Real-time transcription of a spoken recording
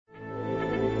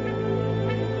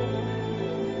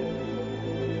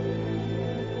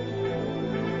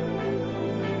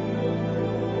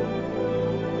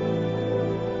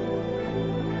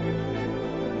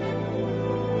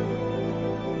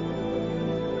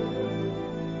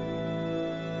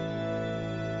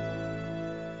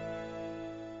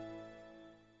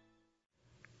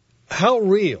How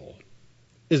real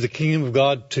is the kingdom of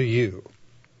God to you?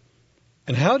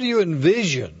 And how do you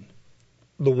envision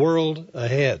the world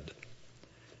ahead?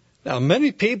 Now,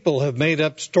 many people have made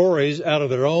up stories out of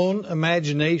their own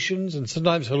imaginations and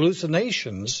sometimes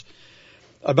hallucinations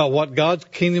about what God's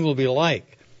kingdom will be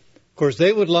like. Of course,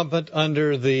 they would lump it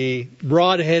under the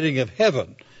broad heading of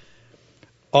heaven.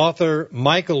 Author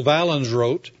Michael Valens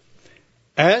wrote,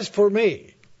 "As for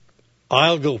me,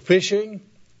 I'll go fishing,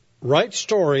 write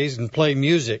stories and play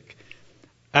music,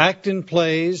 act in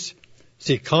plays,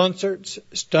 see concerts,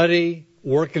 study,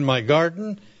 work in my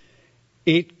garden,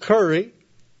 eat curry,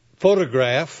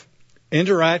 photograph,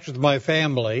 interact with my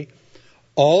family,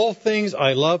 all things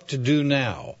I love to do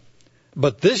now,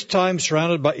 but this time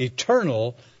surrounded by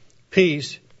eternal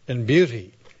peace and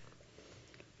beauty."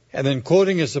 And then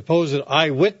quoting a supposed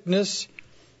eyewitness,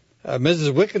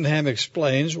 Mrs. Wickenham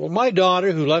explains, "Well, my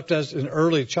daughter, who left us in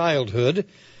early childhood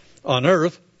on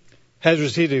earth, has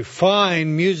received a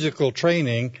fine musical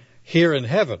training here in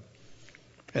heaven.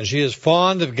 And she is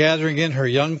fond of gathering in her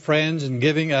young friends and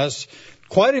giving us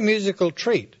quite a musical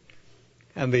treat.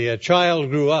 And the child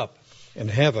grew up in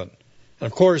heaven. And,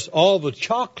 of course, all the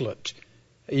chocolate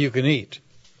you can eat."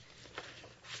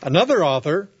 Another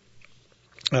author,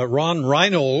 Ron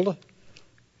Reinold,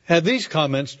 had these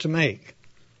comments to make.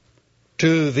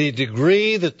 "To the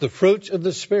degree that the fruits of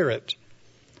the Spirit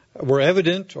were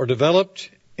evident or developed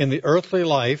in the earthly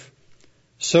life,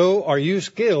 so are you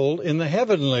skilled in the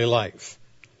heavenly life.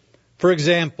 For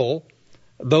example,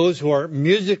 those who are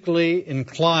musically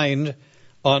inclined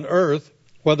on earth,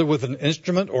 whether with an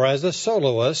instrument or as a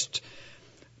soloist,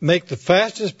 make the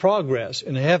fastest progress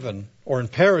in heaven or in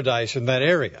paradise in that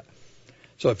area.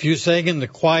 So if you sing in the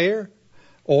choir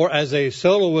or as a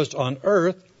soloist on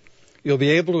earth, you'll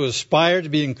be able to aspire to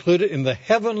be included in the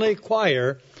heavenly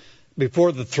choir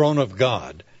before the throne of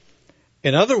God.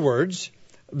 In other words,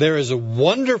 there is a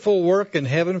wonderful work in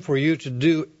heaven for you to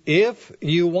do if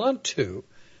you want to,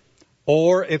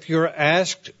 or if you're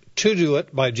asked to do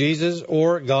it by Jesus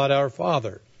or God our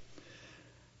Father.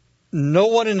 No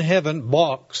one in heaven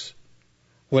balks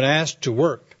when asked to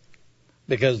work,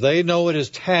 because they know it is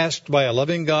tasked by a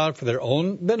loving God for their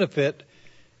own benefit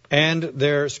and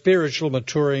their spiritual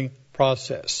maturing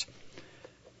process."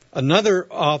 Another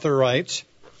author writes,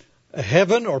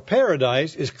 "Heaven or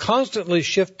paradise is constantly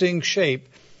shifting shape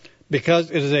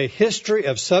because it is a history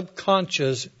of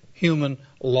subconscious human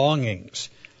longings.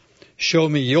 Show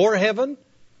me your heaven,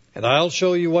 and I'll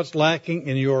show you what's lacking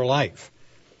in your life."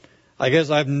 I guess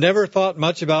I've never thought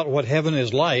much about what heaven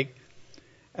is like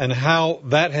and how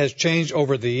that has changed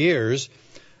over the years.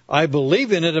 I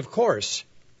believe in it, of course,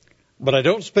 but I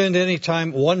don't spend any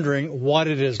time wondering what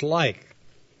it is like.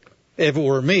 If it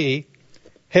were me,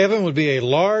 heaven would be a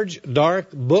large, dark,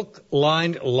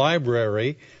 book-lined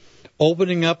library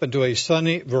opening up into a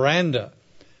sunny veranda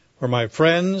where my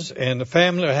friends and the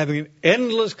family are having an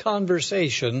endless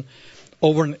conversation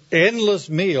over an endless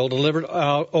meal delivered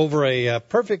over a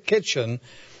perfect kitchen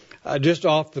just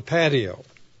off the patio.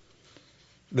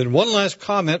 Then one last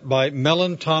comment by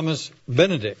Mellon Thomas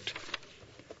Benedict.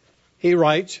 He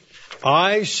writes,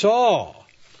 "I saw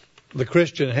the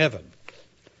Christian heaven.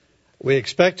 We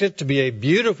expect it to be a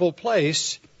beautiful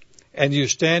place, and you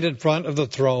stand in front of the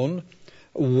throne,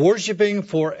 worshiping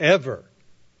forever.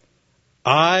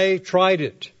 I tried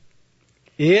it.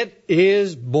 It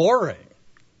is boring.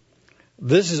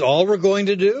 This is all we're going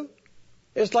to do?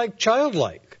 It's like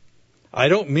childlike. I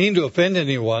don't mean to offend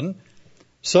anyone.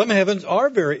 Some heavens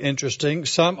are very interesting.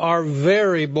 Some are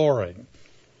very boring.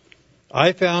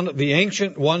 I found the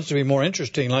ancient ones to be more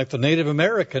interesting, like the Native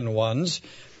American ones,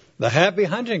 the happy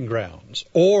hunting grounds,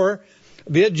 or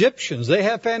the Egyptians. They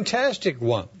have fantastic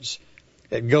ones.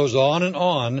 It goes on and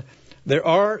on. There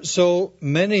are so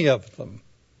many of them."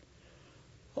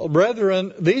 Well,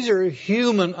 brethren, these are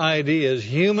human ideas,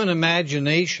 human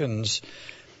imaginations.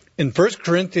 In 1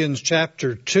 Corinthians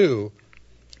chapter 2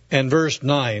 and verse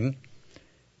 9,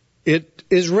 it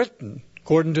is written,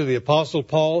 according to the Apostle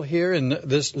Paul here in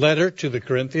this letter to the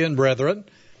Corinthian brethren,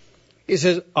 he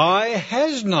says, "Eye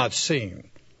has not seen,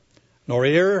 nor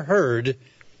ear heard,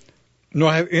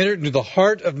 nor have entered into the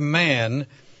heart of man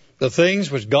the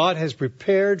things which God has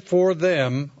prepared for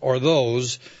them," or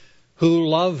those who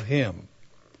love him.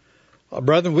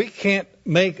 Brethren, we can't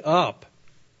make up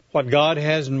what God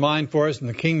has in mind for us in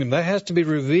the kingdom. That has to be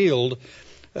revealed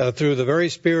through the very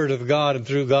Spirit of God and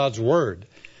through God's Word.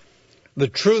 The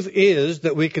truth is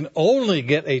that we can only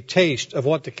get a taste of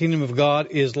what the kingdom of God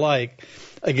is like,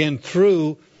 again,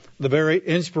 through the very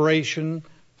inspiration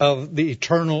of the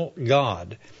eternal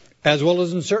God, as well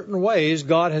as in certain ways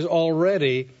God has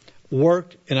already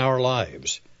worked in our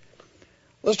lives.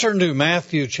 Let's turn to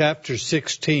Matthew chapter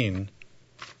 16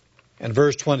 and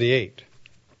verse 28.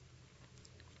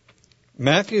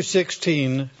 Matthew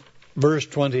 16, verse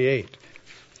 28.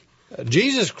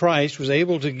 Jesus Christ was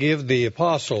able to give the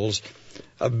apostles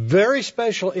a very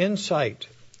special insight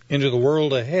into the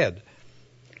world ahead.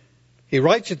 He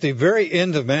writes at the very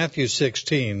end of Matthew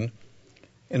 16,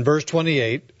 in verse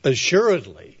 28,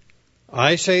 "Assuredly,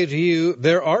 I say to you,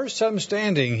 there are some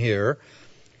standing here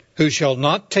who shall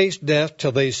not taste death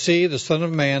till they see the Son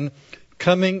of Man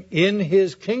coming in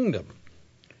his kingdom."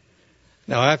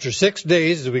 Now, after 6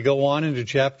 days, as we go on into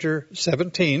chapter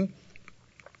 17,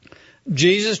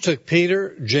 Jesus took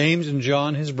Peter, James, and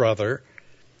John, his brother,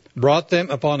 brought them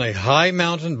upon a high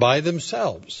mountain by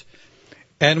themselves,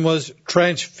 and was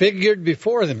transfigured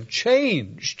before them,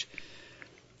 changed.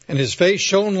 And his face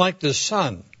shone like the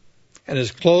sun, and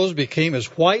his clothes became as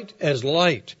white as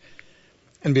light.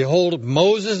 And behold,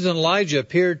 Moses and Elijah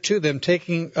appeared to them,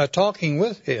 talking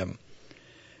with him.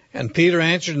 And Peter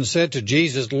answered and said to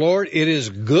Jesus, "Lord, it is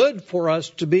good for us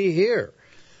to be here.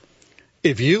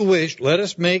 If you wish, let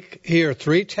us make here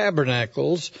 3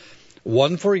 tabernacles,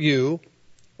 one for you,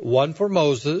 one for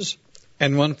Moses,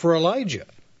 and one for Elijah."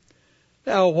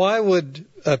 Now, why would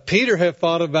Peter have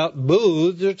thought about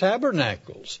booths or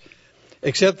tabernacles,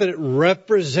 except that it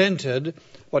represented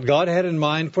what God had in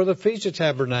mind for the Feast of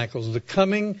Tabernacles, the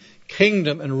coming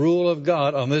kingdom and rule of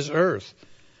God on this earth?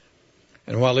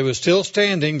 And while he was still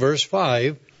standing, verse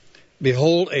 5,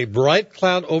 behold, a bright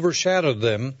cloud overshadowed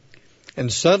them,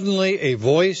 and suddenly a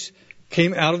voice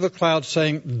came out of the cloud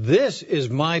saying, "This is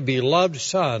my beloved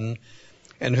Son,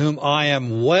 in whom I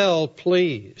am well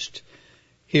pleased.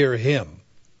 Hear him."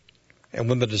 And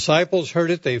when the disciples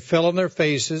heard it, they fell on their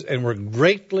faces and were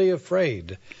greatly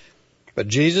afraid. But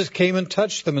Jesus came and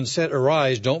touched them and said,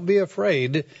 "Arise, don't be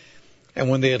afraid." And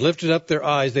when they had lifted up their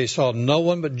eyes, they saw no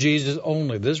one but Jesus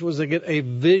only. This was again a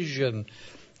vision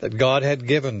that God had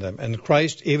given them. And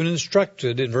Christ even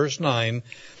instructed in verse 9,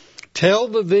 "Tell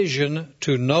the vision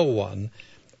to no one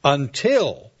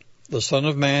until the Son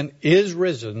of Man is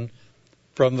risen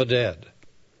from the dead."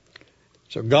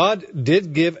 So God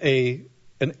did give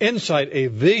an insight, a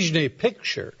vision, a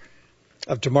picture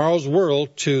of tomorrow's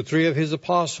world to 3 of his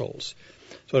apostles.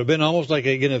 So it had been almost like,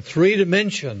 again, a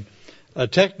 3-dimension, a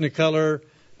Technicolor,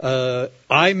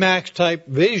 IMAX type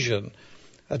vision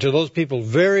to those people,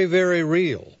 very, very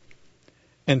real.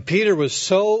 And Peter was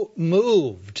so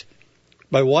moved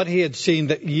by what he had seen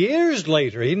that years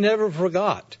later he never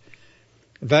forgot.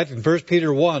 In fact, in 1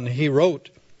 Peter 1, he wrote,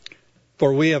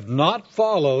 "For we have not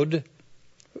followed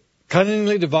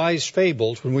cunningly devised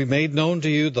fables when we made known to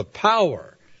you the power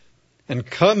and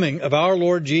coming of our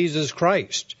Lord Jesus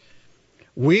Christ.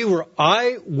 We were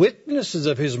eyewitnesses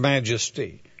of his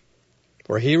majesty,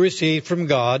 for he received from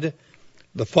God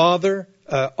the Father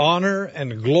honor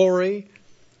and glory.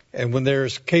 And when there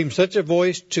came such a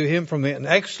voice to him from an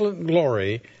excellent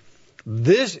glory,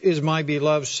 'This is my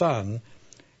beloved Son,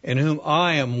 in whom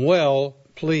I am well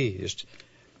pleased.'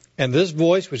 And this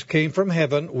voice which came from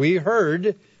heaven we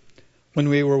heard when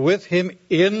we were with him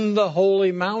in the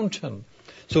holy mountain."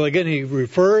 So again, he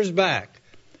refers back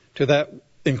to that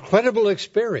incredible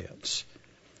experience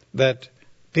that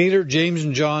Peter, James,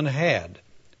 and John had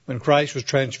when Christ was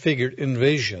transfigured in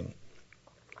vision.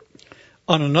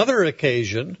 On another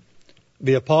occasion,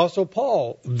 the Apostle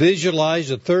Paul visualized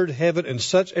the third heaven in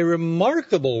such a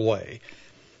remarkable way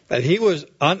that he was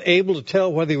unable to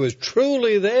tell whether he was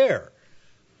truly there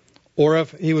or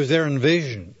if he was there in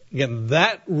vision. Again,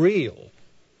 that real.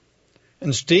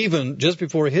 And Stephen, just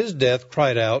before his death,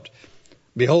 cried out,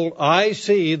 "Behold, I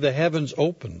see the heavens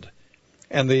opened,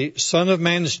 and the Son of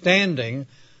Man standing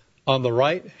on the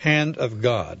right hand of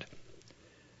God."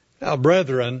 Now,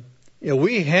 brethren,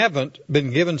 we haven't been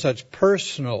given such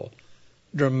personal,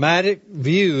 dramatic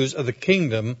views of the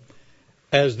kingdom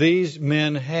as these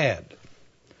men had.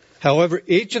 However,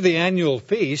 each of the annual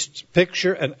feasts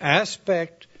picture an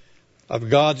aspect of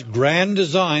God's grand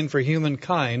design for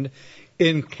humankind,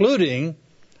 including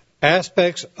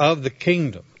aspects of the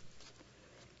kingdom.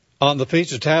 On the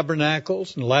Feast of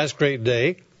Tabernacles, and the last great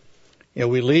day,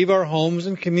 we leave our homes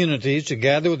and communities to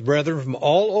gather with brethren from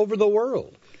all over the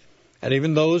world, and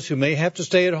even those who may have to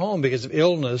stay at home because of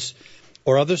illness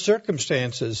or other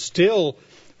circumstances still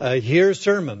hear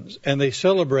sermons, and they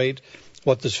celebrate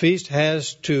what this feast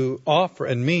has to offer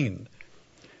and mean.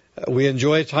 We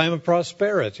enjoy a time of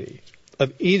prosperity,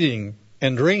 of eating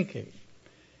and drinking.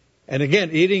 And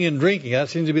again, eating and drinking, that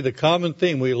seems to be the common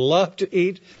theme. We love to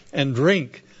eat and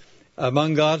drink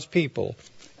among God's people,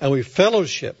 and we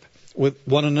fellowship with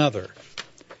one another.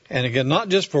 And again, not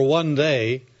just for one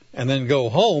day and then go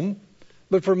home,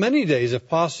 but for many days if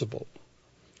possible.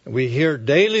 We hear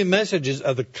daily messages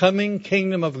of the coming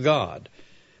kingdom of God.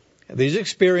 These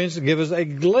experiences give us a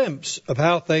glimpse of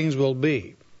how things will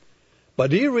be.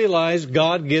 But do you realize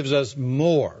God gives us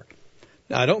more?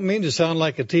 Now, I don't mean to sound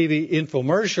like a TV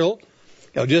infomercial.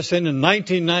 Just send in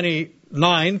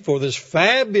 $19.99 for this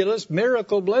fabulous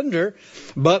miracle blender.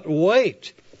 But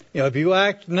wait, if you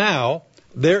act now,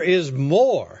 there is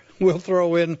more. We'll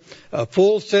throw in a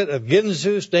full set of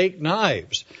Ginsu steak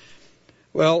knives.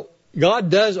 Well, God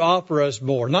does offer us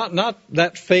more, not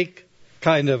that fake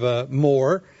kind of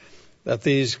more that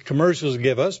these commercials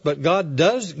give us, but God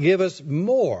does give us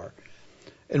more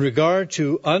in regard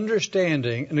to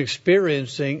understanding and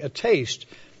experiencing a taste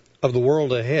of the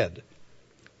world ahead.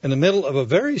 In the middle of a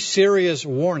very serious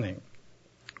warning,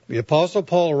 the Apostle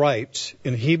Paul writes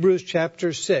in Hebrews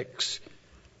chapter 6,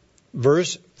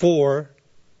 verse 4,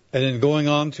 and then going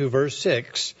on to verse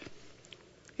 6,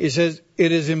 he says,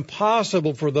 "It is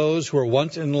impossible for those who are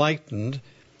once enlightened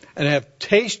and have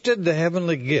tasted the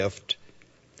heavenly gift,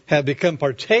 have become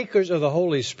partakers of the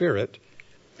Holy Spirit,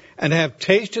 and have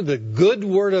tasted the good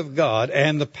word of God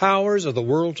and the powers of the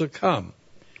world to come,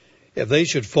 if they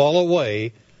should fall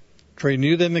away, to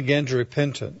renew them again to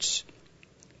repentance."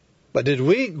 But did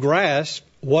we grasp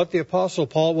what the Apostle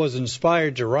Paul was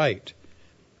inspired to write?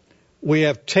 We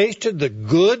have tasted the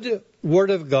good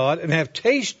word of God and have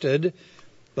tasted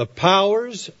the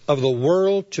powers of the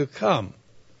world to come.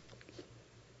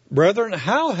 Brethren,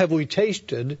 how have we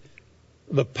tasted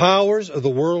the powers of the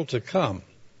world to come?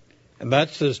 And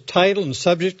that's the title and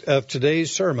subject of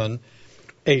today's sermon,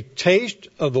 A Taste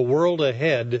of the World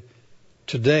Ahead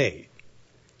Today.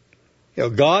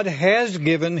 God has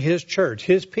given His church,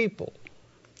 His people,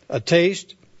 a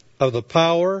taste of the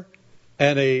power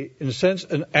and in a sense,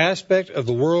 an aspect of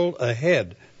the world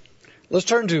ahead. Let's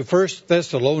turn to 1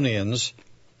 Thessalonians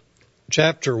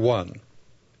chapter 1.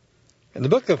 In the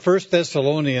book of 1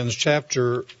 Thessalonians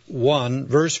chapter 1,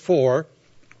 verse 4,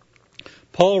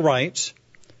 Paul writes,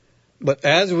 "But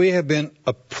as we have been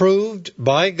approved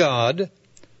by God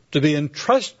to be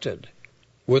entrusted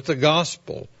with the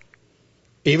gospel,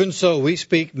 even so we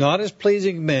speak not as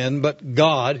pleasing men, but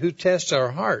God who tests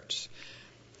our hearts."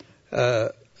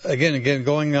 Again,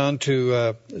 going on to,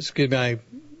 I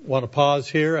want to pause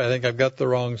here. I think I've got the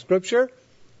wrong scripture.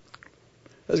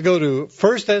 Let's go to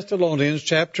 1 Thessalonians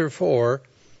chapter 4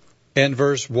 and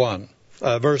verse 4.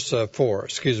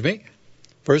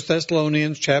 1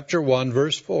 Thessalonians chapter 1,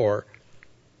 verse 4.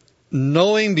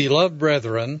 "Knowing, beloved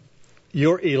brethren,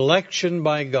 your election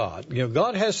by God."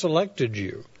 God has selected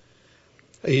you.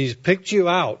 He's picked you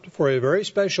out for a very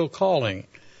special calling.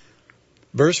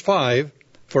 Verse 5,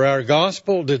 "For our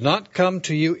gospel did not come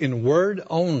to you in word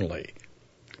only,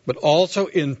 but also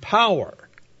in power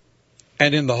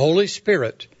and in the Holy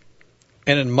Spirit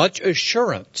and in much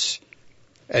assurance,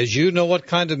 as you know what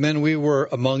kind of men we were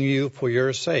among you for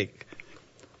your sake."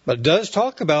 But it does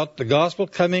talk about the gospel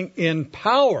coming in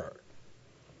power.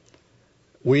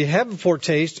 We have a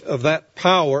foretaste of that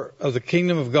power of the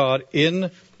kingdom of God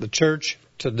in the church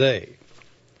today.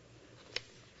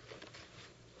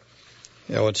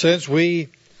 And since we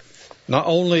not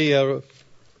only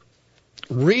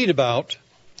read about,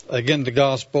 again, the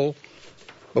gospel,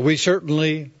 but we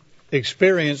certainly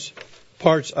experience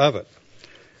parts of it.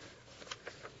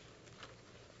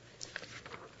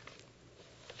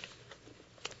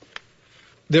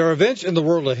 There are events in the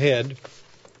world ahead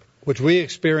which we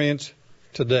experience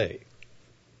today.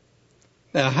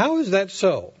 Now, how is that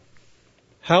so?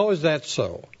 How is that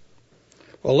so?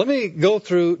 Well, let me go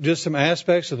through just some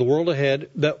aspects of the world ahead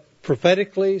that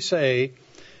prophetically say,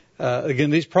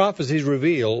 again, these prophecies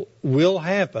reveal will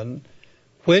happen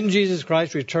when Jesus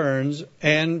Christ returns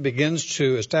and begins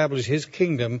to establish His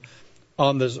kingdom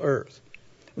on this earth.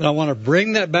 And I want to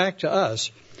bring that back to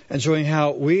us and showing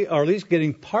how we are at least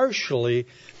getting partially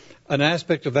an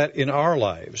aspect of that in our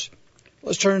lives.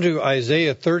 Let's turn to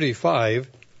Isaiah 35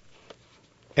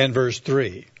 and verse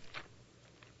 3.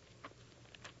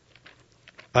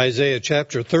 Isaiah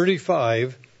chapter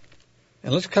 35,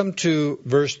 and let's come to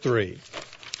verse 3.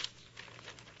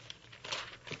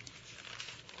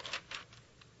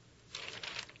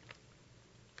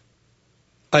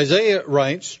 Isaiah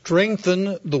writes,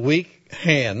 "Strengthen the weak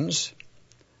hands,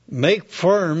 make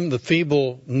firm the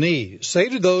feeble knees. Say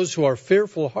to those who are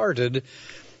fearful-hearted,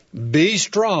 be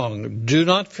strong, do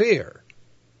not fear.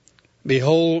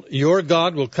 Behold, your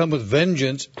God will come with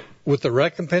vengeance, with the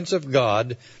recompense of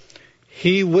God.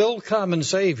 He will come and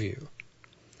save you.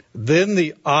 Then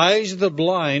the eyes of the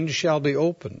blind shall be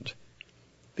opened.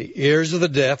 The ears of the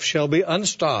deaf shall be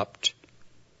unstopped.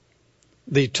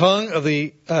 The tongue of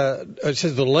it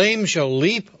says, the lame shall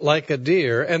leap like a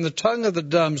deer, and the tongue of the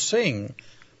dumb sing.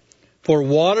 For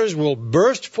waters will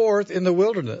burst forth in the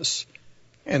wilderness,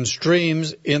 and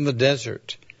streams in the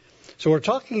desert. So we're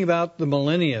talking about the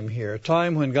millennium here, a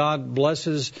time when God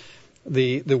blesses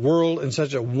the world in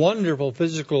such a wonderful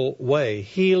physical way.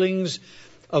 Healings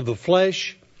of the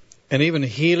flesh, and even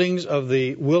healings of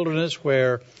the wilderness,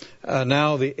 where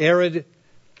now the arid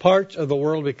parts of the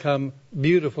world become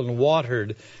beautiful and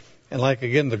watered, and like,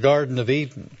 again, the Garden of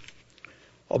Eden.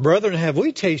 Well, brethren, have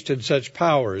we tasted such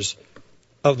powers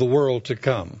of the world to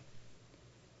come?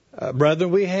 Brethren,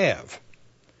 we have.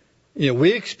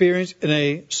 We experience in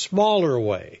a smaller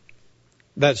way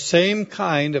that same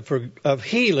kind of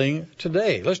healing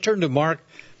today. Let's turn to Mark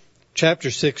chapter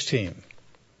 16.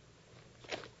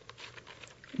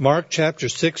 Mark chapter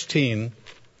 16.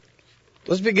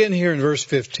 Let's begin here in verse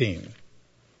 15.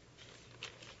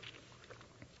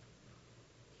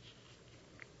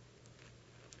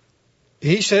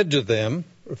 He said to them,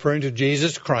 referring to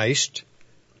Jesus Christ,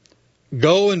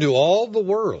 "Go into all the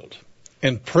world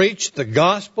and preach the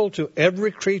gospel to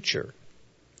every creature.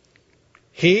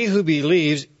 He who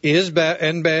believes is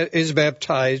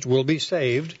baptized will be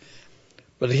saved,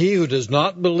 but he who does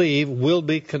not believe will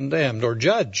be condemned or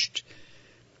judged.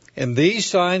 And these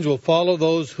signs will follow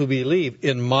those who believe.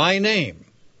 In my name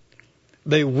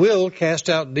they will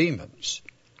cast out demons.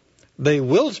 They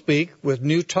will speak with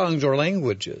new tongues or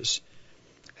languages.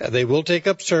 They will take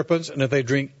up serpents, and if they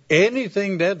drink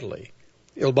anything deadly,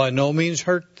 it will by no means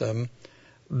hurt them.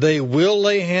 They will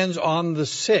lay hands on the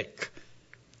sick,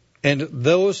 and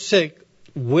those sick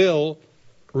will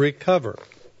recover."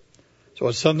 So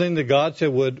it's something that God said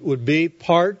would be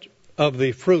part of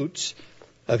the fruits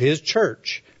of His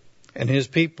church and His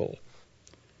people.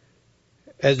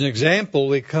 As an example,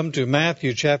 we come to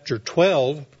Matthew chapter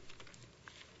 12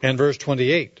 and verse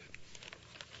 28.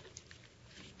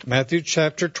 Matthew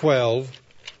chapter 12,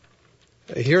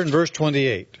 here in verse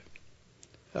 28.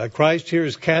 Christ here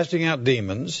is casting out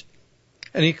demons,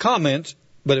 and He comments,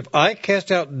 "But if I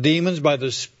cast out demons by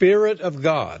the Spirit of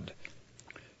God,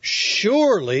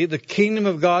 surely the kingdom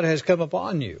of God has come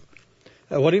upon you."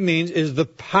 What He means is the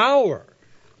power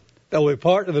that will be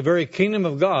part of the very kingdom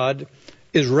of God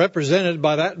is represented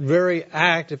by that very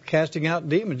act of casting out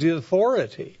demons, the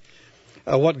authority.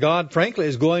 What God, frankly,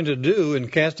 is going to do in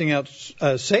casting out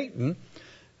Satan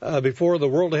before the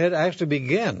world ahead actually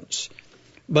begins.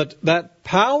 But that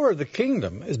power of the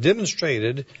kingdom is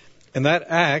demonstrated in that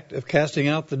act of casting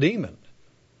out the demon.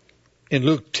 In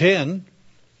Luke 10,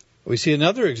 we see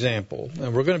another example,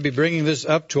 and we're going to be bringing this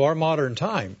up to our modern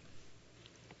time.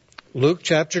 Luke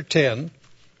chapter 10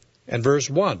 and verse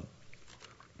 1.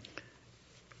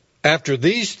 "After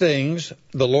these things,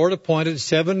 the Lord appointed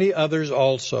 70 others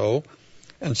also,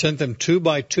 and sent them 2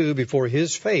 by 2 before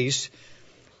His face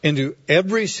into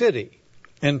every city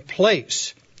and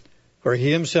place where He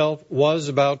Himself was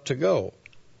about to go."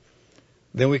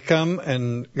 Then we come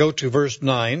and go to verse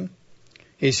 9.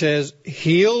 He says,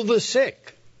 "Heal the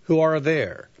sick who are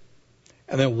there."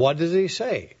 And then what does He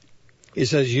say? He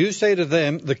says, "You say to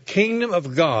them, the kingdom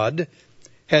of God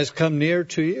has come near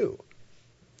to you."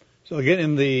 So again,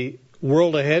 in the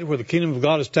world ahead, where the kingdom of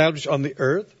God is established on the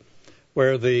earth,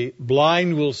 where the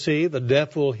blind will see, the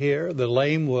deaf will hear, the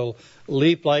lame will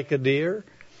leap like a deer,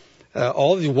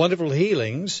 all these wonderful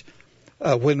healings.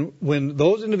 When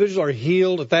those individuals are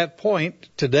healed at that point,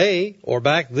 today or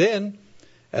back then,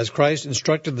 as Christ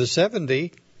instructed the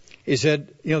 70, He said,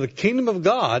 the kingdom of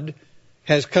God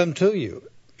has come to you.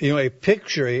 A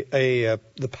picture,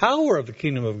 the power of the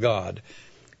kingdom of God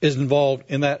is involved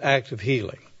in that act of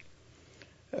healing.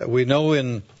 We know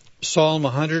in Psalm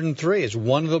 103 is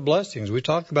one of the blessings. We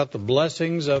talk about the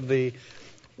blessings of the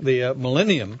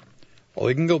millennium. Well,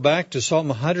 we can go back to Psalm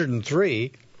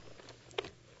 103,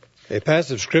 a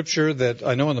passage of Scripture that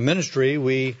I know in the ministry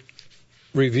we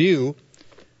review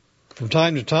from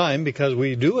time to time because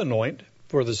we do anoint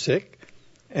for the sick,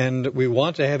 and we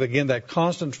want to have, again, that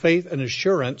constant faith and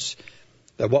assurance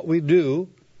that what we do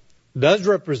does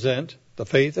represent the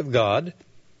faith of God.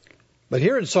 But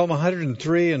here in Psalm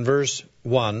 103 and verse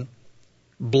 1,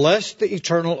 "Bless the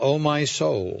Eternal, O my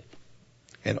soul,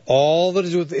 and all that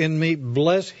is within me,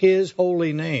 bless His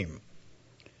holy name.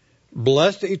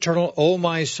 Bless the Eternal, O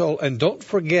my soul, and don't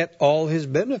forget all His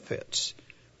benefits."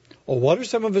 Well, what are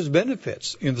some of His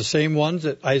benefits? The same ones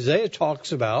that Isaiah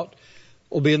talks about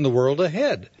will be in the world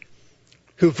ahead.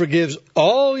 "Who forgives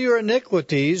all your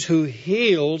iniquities, who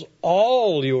heals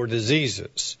all your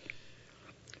diseases,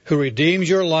 who redeems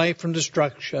your life from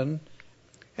destruction,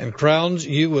 and crowns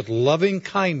you with loving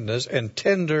kindness and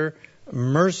tender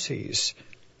mercies."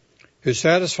 who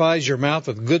satisfies your mouth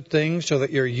with good things so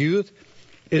that your youth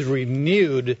is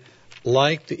renewed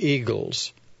like the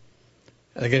eagles.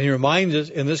 And again, he reminds us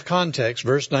in this context,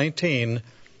 verse 19,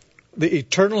 the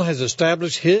Eternal has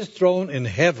established his throne in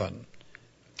heaven,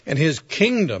 and his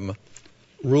kingdom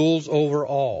rules over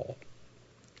all.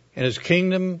 And his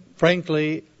kingdom,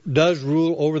 frankly, does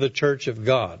rule over the church of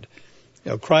God.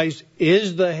 You know, Christ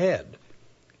is the head,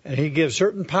 and he gives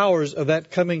certain powers of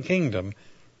that coming kingdom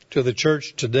to the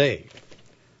church today.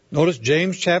 Notice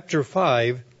James chapter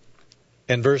 5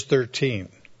 and verse 13.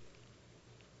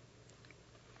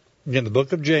 Again, the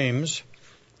book of James,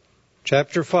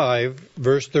 chapter 5,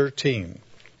 verse 13.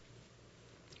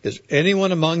 Is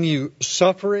anyone among you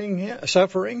suffering?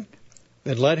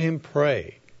 Then let him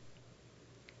pray.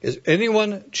 Is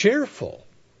anyone cheerful?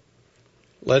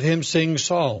 Let him sing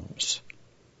psalms.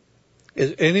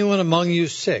 Is anyone among you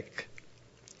sick?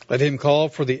 Let him call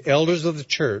for the elders of the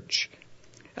church,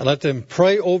 and let them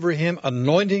pray over him,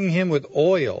 anointing him with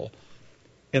oil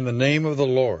in the name of the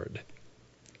Lord.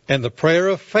 And the prayer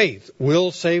of faith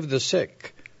will save the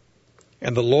sick,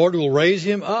 and the Lord will raise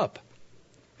him up.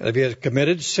 And if he has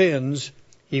committed sins,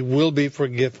 he will be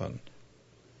forgiven.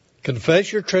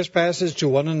 Confess your trespasses to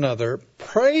one another,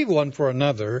 pray one for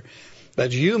another,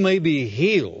 that you may be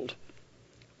healed.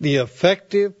 The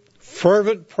effective,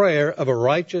 fervent prayer of a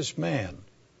righteous man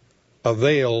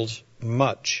avails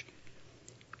much.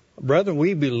 Brethren,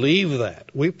 we believe that.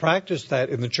 We practice that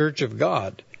in the church of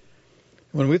God.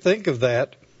 When we think of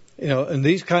that, you know, and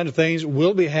these kind of things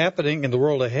will be happening in the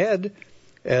world ahead,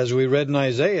 as we read in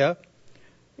Isaiah,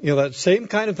 you know, that same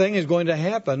kind of thing is going to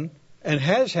happen and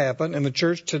has happened in the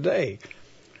church today.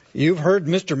 You've heard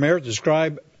Mr. Merritt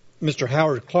describe Mr.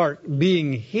 Howard Clark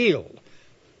being healed,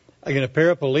 again, a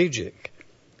paraplegic.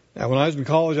 Now, when I was in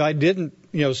college, I didn't,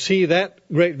 see that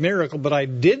great miracle, but I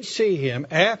did see him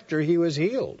after he was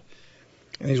healed.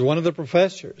 And he's one of the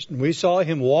professors. And we saw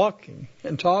him walking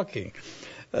and talking.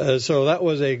 So that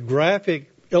was a graphic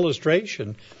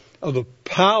illustration of the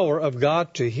power of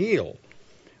God to heal.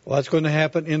 Well, that's going to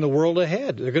happen in the world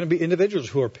ahead. There are going to be individuals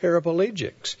who are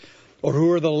paraplegics or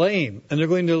who are the lame, and they're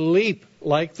going to leap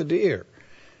like the deer.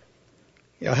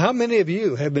 How many of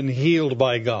you have been healed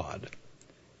by God?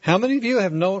 How many of you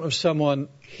have known of someone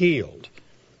healed?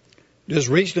 Just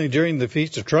recently during the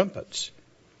Feast of Trumpets,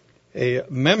 a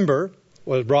member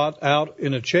was brought out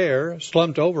in a chair,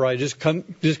 slumped over. I just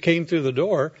came through the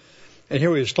door, and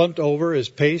here he was slumped over. His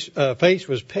face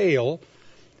was pale.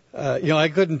 I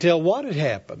couldn't tell what had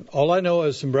happened. All I know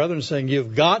is some brethren saying,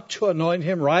 you've got to anoint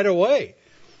him right away.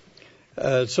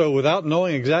 So without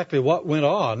knowing exactly what went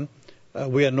on,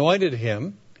 we anointed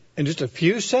him. In just a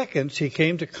few seconds, he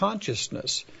came to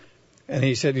consciousness. And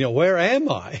he said, where am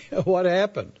I? What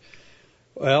happened?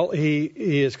 Well,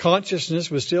 his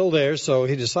consciousness was still there, so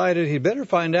he decided he'd better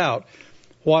find out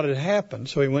what had happened.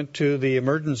 So he went to the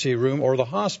emergency room or the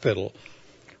hospital.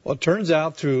 Well, it turns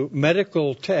out through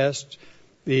medical tests,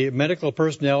 the medical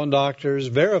personnel and doctors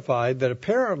verified that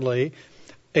apparently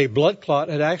a blood clot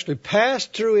had actually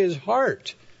passed through his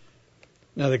heart.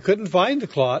 Now, they couldn't find the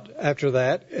clot after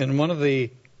that, and one of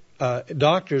the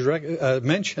doctors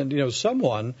mentioned,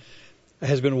 someone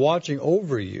has been watching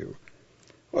over you.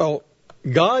 Well,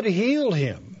 God healed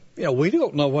him. We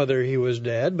don't know whether he was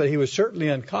dead, but he was certainly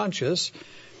unconscious.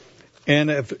 And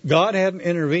if God hadn't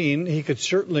intervened, he could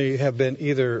certainly have been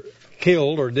either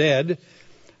killed or dead,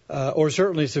 or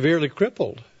certainly severely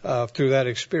crippled through that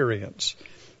experience.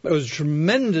 It was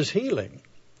tremendous healing.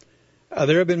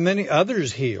 There have been many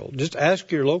others healed. Just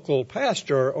ask your local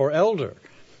pastor or elder,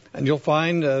 and you'll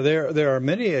find there are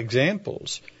many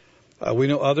examples. We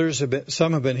know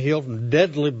some have been healed from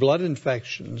deadly blood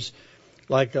infections,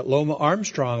 like Loma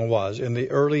Armstrong was in the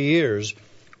early years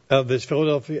of this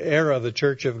Philadelphia era of the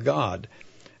Church of God.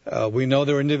 We know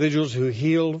there are individuals who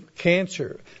healed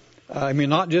cancer.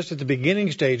 Not just at the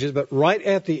beginning stages, but right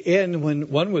at the end when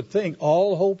one would think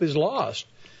all hope is lost.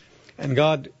 And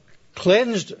God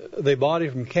cleansed the body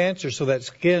from cancer so that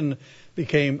skin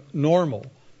became normal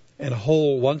and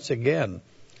whole once again.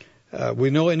 We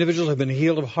know individuals have been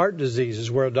healed of heart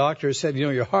diseases where a doctor said,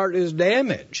 your heart is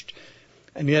damaged.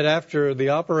 And yet after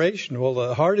the operation,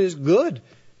 the heart is good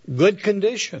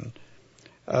condition.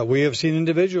 We have seen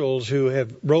individuals who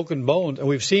have broken bones, and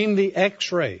we've seen the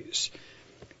x-rays.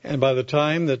 And by the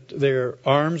time that their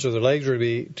arms or their legs were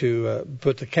to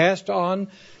put the cast on,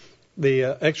 the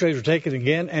x-rays were taken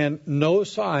again, and no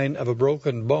sign of a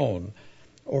broken bone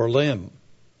or limb.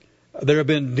 There have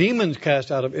been demons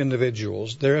cast out of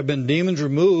individuals. There have been demons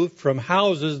removed from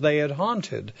houses they had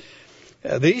haunted.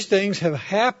 These things have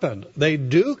happened. They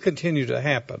do continue to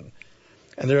happen.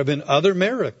 And there have been other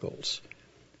miracles.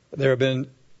 There have been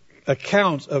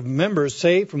accounts of members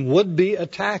saved from would-be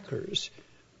attackers,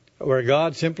 where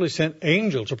God simply sent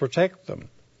angels to protect them.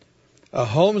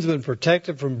 Homes have been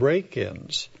protected from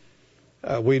break-ins.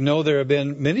 We know there have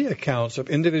been many accounts of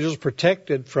individuals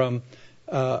protected from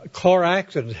car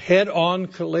accidents, head-on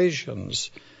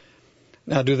collisions.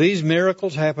 Now, do these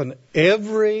miracles happen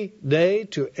every day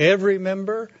to every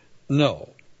member? No.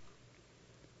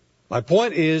 My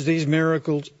point is these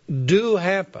miracles do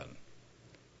happen,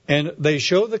 and they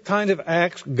show the kind of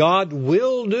acts God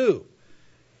will do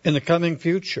in the coming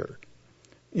future.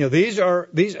 You know,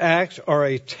 these acts are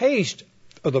a taste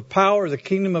of the power of the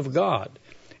kingdom of God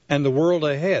and the world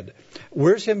ahead.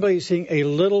 We're simply seeing a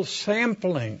little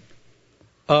sampling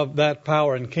of that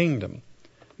power and kingdom.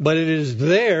 But it is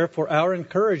there for our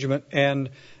encouragement and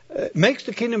makes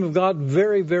the kingdom of God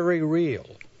very, very real.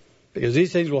 Because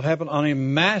these things will happen on a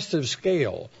massive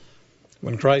scale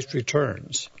when Christ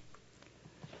returns.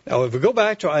 Now, if we go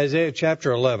back to Isaiah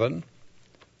chapter 11,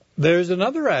 there's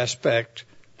another aspect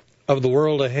of the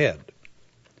world ahead.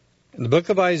 In the book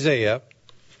of Isaiah,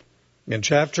 in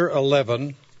chapter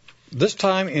 11, this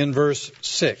time in verse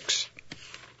 6,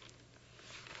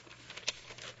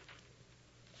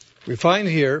 we find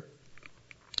here,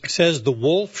 it says, the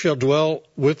wolf shall dwell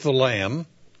with the lamb,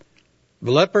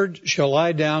 the leopard shall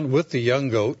lie down with the young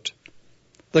goat,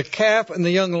 the calf and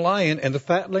the young lion and the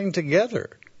fatling together,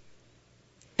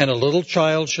 and a little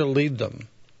child shall lead them.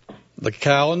 The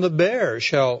cow and the bear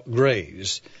shall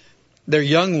graze. Their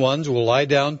young ones will lie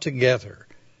down together,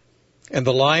 and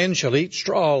the lion shall eat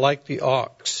straw like the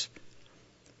ox.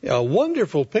 A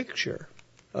wonderful picture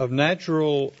of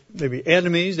natural, maybe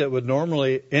enemies that would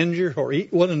normally injure or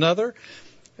eat one another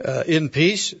in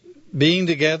peace, being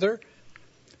together.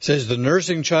 It says, the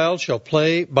nursing child shall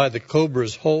play by the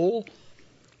cobra's hole,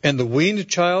 and the weaned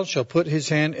child shall put his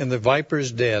hand in the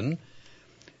viper's den.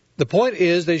 The point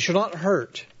is, they shall not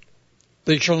hurt.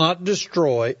 They shall not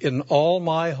destroy in all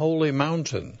my holy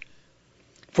mountain.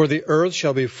 For the earth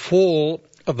shall be full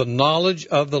of the knowledge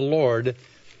of the Lord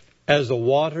as the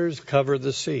waters cover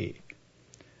the sea.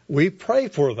 We pray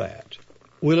for that.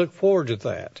 We look forward to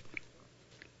that.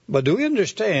 But do we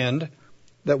understand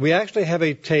that we actually have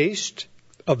a taste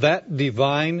of that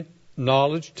divine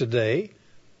knowledge today?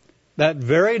 That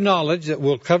very knowledge that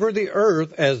will cover the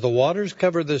earth as the waters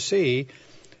cover the sea.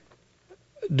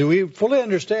 Do we fully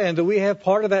understand that we have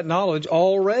part of that knowledge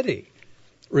already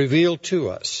revealed to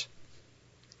us?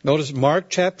 Notice Mark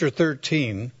chapter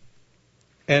 13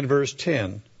 and verse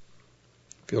 10.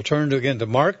 If you'll turn again to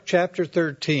Mark chapter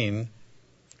 13,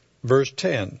 verse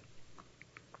 10.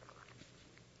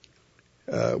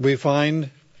 We find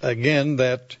again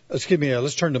that,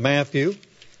 let's turn to Matthew.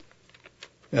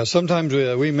 Now, sometimes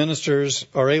we ministers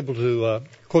are able to,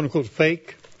 quote unquote,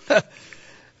 fake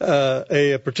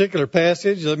a particular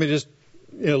passage. Let me just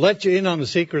let you in on the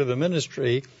secret of the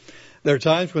ministry. There are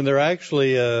times when there are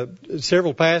actually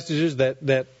several passages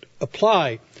that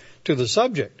apply to the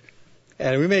subject.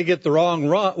 And we may get the wrong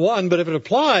one, but if it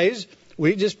applies,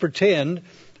 we just pretend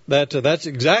that that's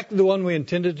exactly the one we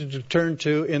intended to turn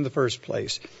to in the first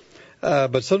place.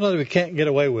 But sometimes we can't get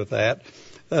away with that.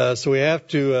 So we have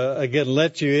to, again,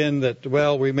 let you in that,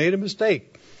 well, we made a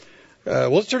mistake.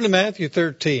 Let's turn to Matthew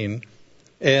 13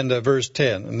 and verse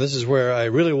 10. And this is where I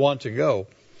really want to go.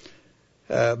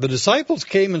 The disciples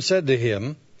came and said to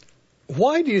him,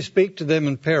 why do you speak to them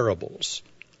in parables?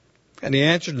 And he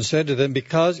answered and said to them,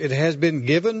 because it has been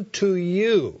given to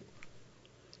you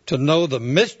to know the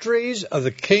mysteries of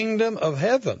the kingdom of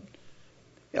heaven,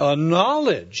 a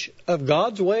knowledge of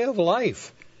God's way of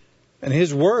life and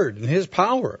his word and his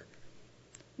power.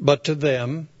 But to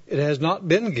them it has not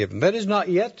been given. That has not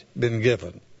yet been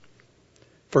given.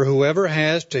 For whoever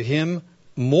has, to him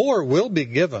more will be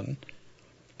given,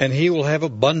 and he will have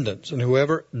abundance. And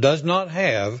whoever does not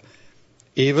have,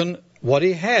 even what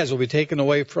he has will be taken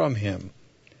away from him.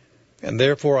 And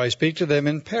therefore I speak to them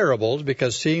in parables,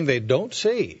 because seeing they don't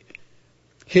see,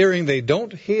 hearing they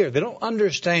don't hear, they don't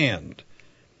understand.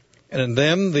 And in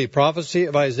them the prophecy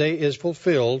of Isaiah is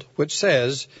fulfilled, which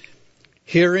says,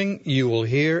 hearing you will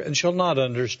hear and shall not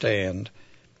understand.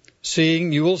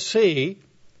 Seeing you will see,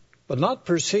 but not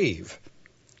perceive.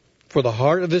 For the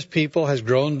heart of this people has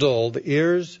grown dull, the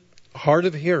ears hard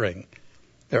of hearing.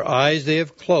 Their eyes they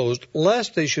have closed,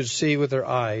 lest they should see with their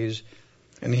eyes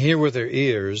and hear with their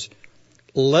ears,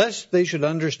 lest they should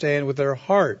understand with their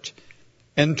heart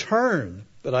and turn,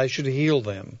 that I should heal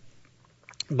them.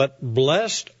 But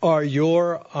blessed are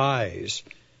your eyes.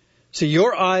 See,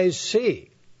 your eyes see.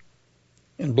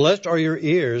 And blessed are your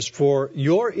ears, for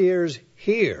your ears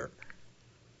hear.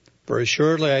 For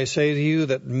assuredly I say to you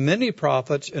that many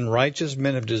prophets and righteous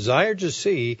men have desired to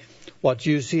see what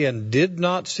you see and did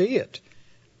not see it,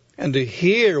 and to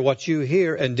hear what you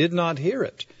hear and did not hear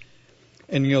it.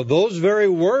 And those very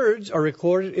words are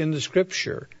recorded in the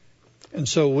Scripture. And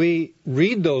so we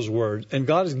read those words, and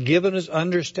God has given us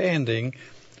understanding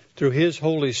through His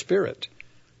Holy Spirit.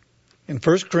 In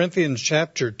 1 Corinthians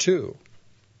chapter 2,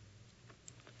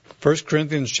 1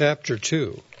 Corinthians chapter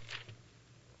 2,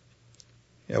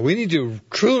 we need to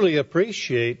truly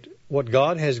appreciate what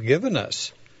God has given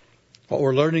us, what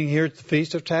we're learning here at the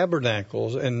Feast of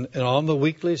Tabernacles and on the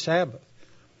weekly Sabbath.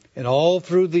 And all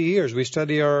through the years we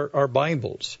study our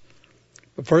Bibles.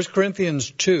 But 1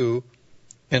 Corinthians 2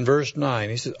 and verse 9,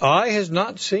 he says, Eye has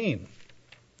not seen,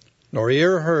 nor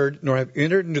ear heard, nor have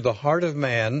entered into the heart of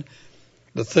man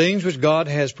the things which God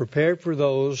has prepared for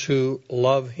those who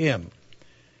love Him.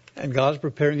 And God is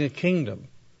preparing a kingdom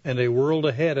and a world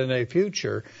ahead and a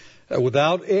future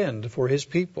without end for His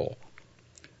people.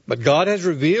 But God has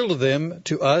revealed them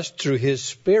to us through His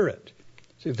Spirit.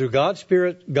 See, through God's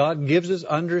Spirit, God gives us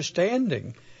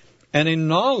understanding and a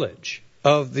knowledge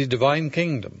of the divine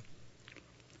kingdom.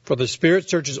 For the Spirit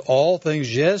searches all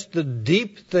things, yes, the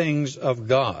deep things of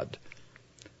God.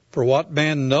 For what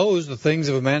man knows the things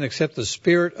of a man except the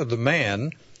spirit of the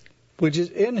man which is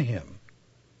in him?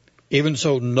 Even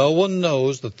so, no one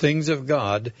knows the things of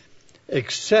God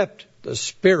except the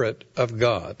Spirit of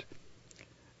God.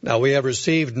 Now we have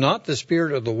received not the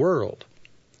spirit of the world,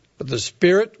 but the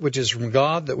Spirit which is from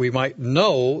God, that we might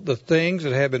know the things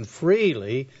that have been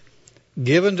freely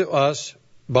given to us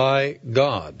by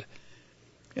God.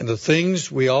 And the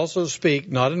things we also speak,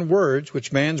 not in words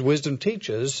which man's wisdom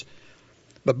teaches,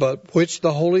 but which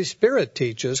the Holy Spirit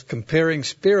teaches, comparing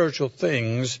spiritual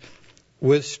things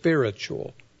with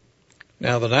spiritual.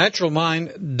 Now, the natural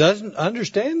mind doesn't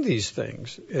understand these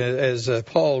things, as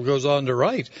Paul goes on to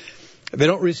write. They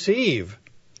don't receive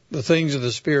the things of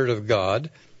the Spirit of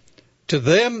God. To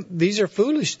them, these are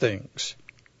foolish things,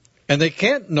 and they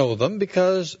can't know them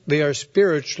because they are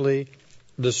spiritually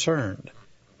discerned.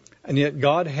 And yet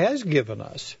God has given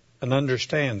us an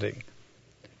understanding.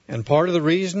 And part of the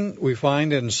reason we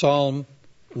find in Psalm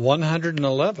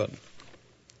 111,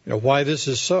 why this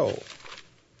is so.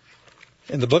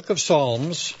 In the book of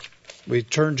Psalms, we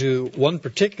turn to one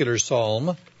particular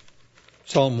psalm,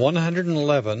 Psalm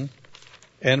 111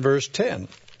 and verse 10.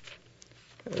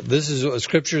 This is a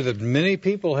scripture that many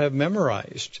people have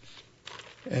memorized,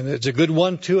 and it's a good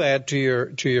one to add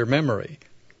to your memory.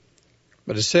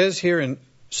 But it says here in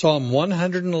Psalm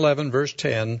 111, verse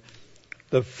 10,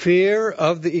 the fear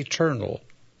of the eternal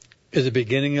is the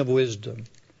beginning of wisdom.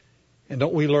 And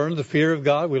don't we learn the fear of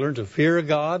God? We learn to fear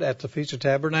God at the Feast of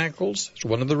Tabernacles. It's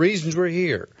one of the reasons we're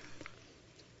here.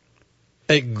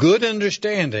 A good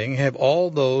understanding have all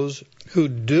those who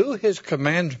do His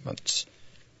commandments,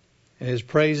 and His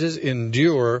praises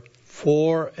endure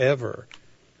forever.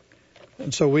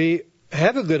 And so we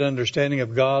have a good understanding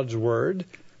of God's Word,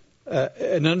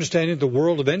 an understanding of the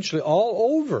world eventually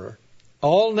all over.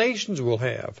 All nations will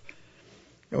have.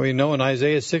 And we know in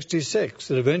Isaiah 66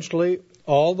 that eventually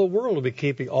all the world will be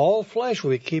keeping, all flesh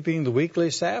will be keeping the weekly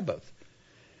Sabbath.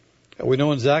 We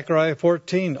know in Zechariah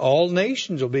 14, all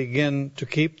nations will begin to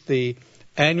keep the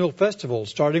annual festival,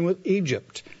 starting with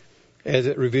Egypt, as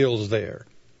it reveals there.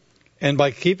 And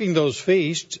by keeping those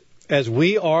feasts, as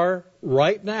we are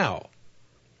right now,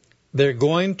 they're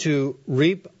going to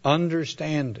reap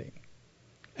understanding.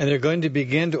 And they're going to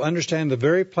begin to understand the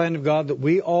very plan of God that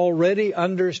we already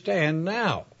understand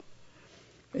now.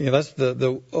 That's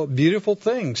the beautiful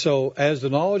thing. So as the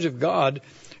knowledge of God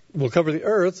will cover the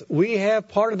earth, we have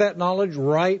part of that knowledge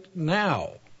right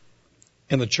now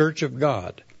in the church of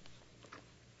God.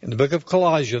 In the book of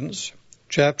Colossians,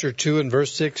 chapter 2 and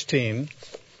verse 16,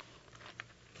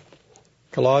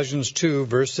 Colossians 2,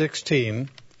 verse 16,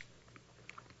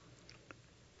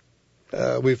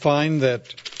 we find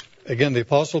that, again, the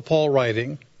Apostle Paul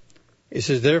writing, he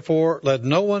says, therefore, let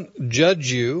no one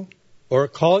judge you or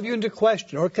call you into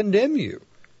question or condemn you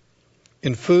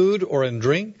in food or in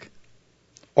drink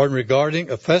or in regarding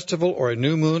a festival or a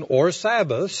new moon or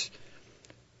Sabbaths,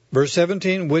 verse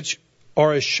 17, which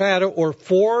are a shadow or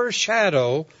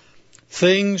foreshadow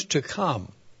things to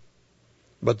come,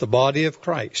 but the body of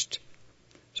Christ.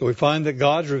 So we find that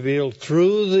God's revealed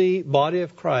through the body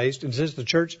of Christ, and since the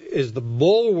church is the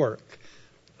bulwark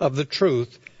of the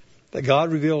truth, that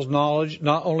God reveals knowledge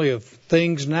not only of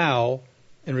things now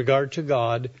in regard to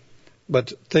God,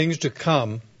 but things to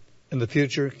come in the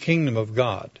future kingdom of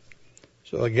God.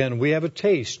 So again, we have a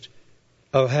taste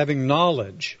of having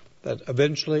knowledge that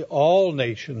eventually all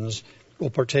nations will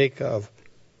partake of.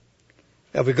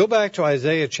 If we go back to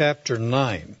Isaiah chapter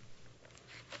 9,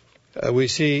 we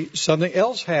see something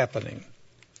else happening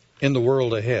in the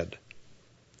world ahead.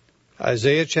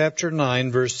 Isaiah chapter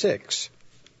 9, verse 6.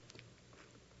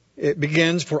 It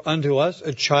begins, "For unto us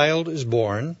a child is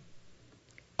born,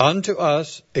 unto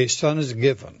us a son is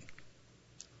given,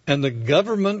 and the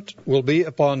government will be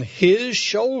upon his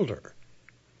shoulder,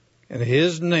 and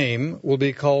his name will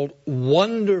be called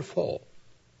Wonderful,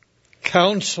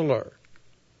 Counselor,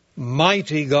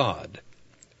 Mighty God,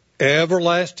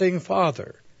 Everlasting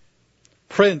Father,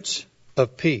 Prince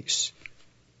of Peace.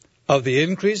 Of the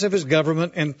increase of his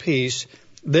government and peace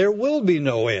there will be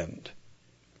no end.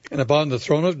 And upon the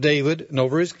throne of David and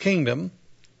over his kingdom,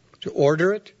 to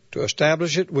order it, to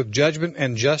establish it with judgment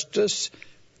and justice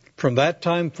from that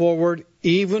time forward,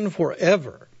 even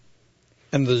forever.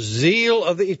 And the zeal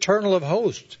of the Eternal of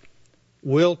hosts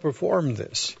will perform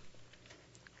this."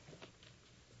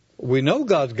 We know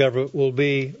God's government will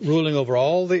be ruling over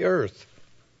all the earth,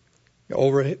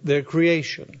 over their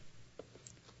creation.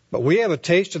 But we have a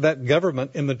taste of that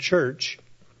government in the church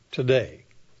today.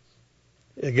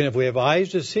 Again, if we have eyes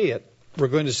to see it, we're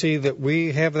going to see that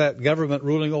we have that government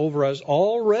ruling over us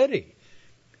already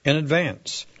in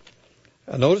advance.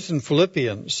 Notice in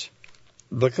Philippians,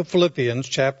 book of Philippians,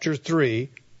 chapter 3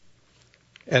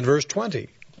 and verse 20.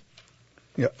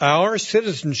 Our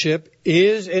citizenship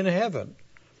is in heaven.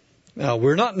 Now,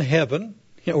 we're not in heaven.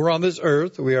 We're on this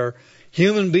earth. We are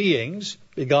human beings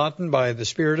begotten by the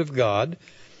Spirit of God.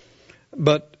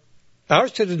 But our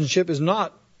citizenship is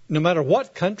not, no matter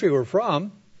what country we're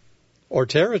from or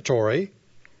territory,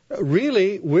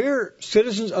 really we're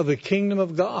citizens of the kingdom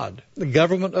of God, the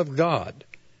government of God,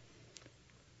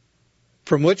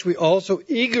 from which we also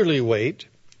eagerly wait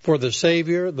for the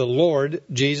Savior, the Lord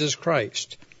Jesus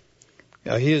Christ.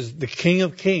 Now, he is the King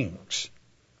of kings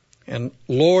and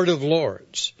Lord of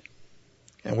lords.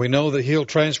 And we know that he'll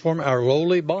transform our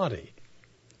lowly body,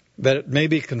 that it may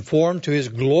be conformed to his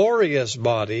glorious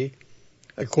body,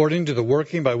 according to the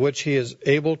working by which he is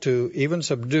able to even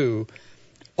subdue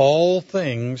all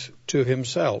things to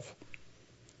himself.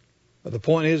 But the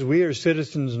point is, we are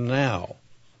citizens now.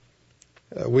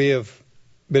 We have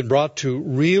been brought to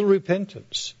real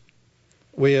repentance.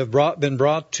 We have been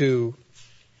brought to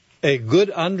a good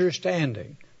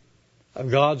understanding of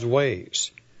God's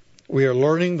ways. We are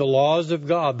learning the laws of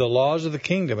God, the laws of the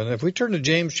kingdom. And if we turn to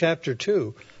James chapter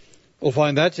 2, we'll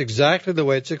find that's exactly the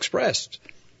way it's expressed.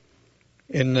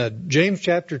 In James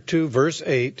chapter 2, verse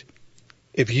 8,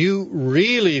 if you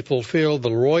really fulfill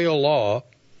the royal law,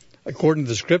 according to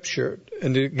the Scripture,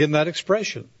 and again that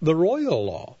expression, the royal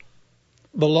law,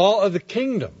 the law of the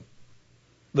kingdom,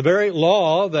 the very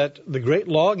law that the great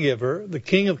lawgiver, the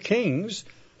King of Kings,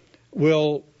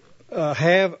 will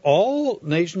have all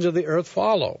nations of the earth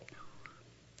follow.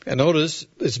 And notice,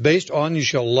 it's based on you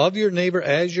shall love your neighbor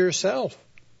as yourself.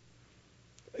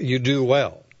 You do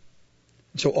well.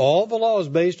 So all the law is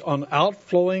based on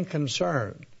outflowing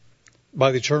concern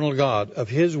by the eternal God of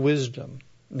his wisdom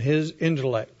and his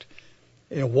intellect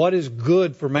and what is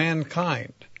good for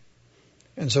mankind.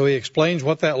 And so he explains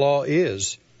what that law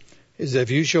is that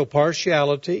if you show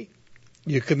partiality,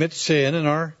 you commit sin and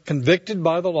are convicted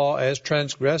by the law as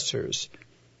transgressors.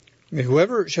 I mean,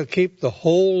 whoever shall keep the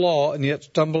whole law and yet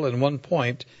stumble in one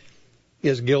point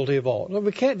is guilty of all. Now,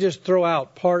 we can't just throw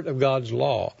out part of God's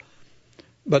law.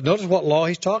 But notice what law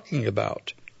he's talking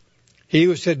about. He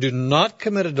who said, do not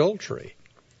commit adultery,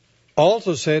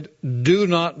 also said, do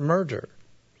not murder.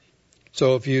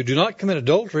 So if you do not commit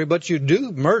adultery, but you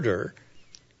do murder,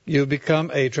 you become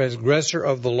a transgressor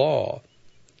of the law.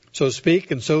 So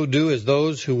speak and so do as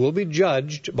those who will be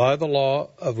judged by the law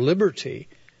of liberty.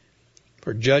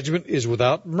 For judgment is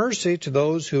without mercy to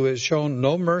those who have shown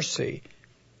no mercy.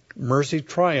 Mercy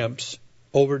triumphs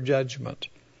over judgment.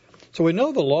 So we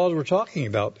know the laws we're talking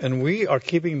about, and we are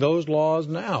keeping those laws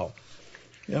now.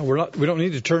 You know, we don't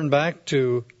need to turn back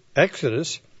to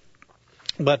Exodus,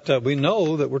 but we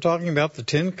know that we're talking about the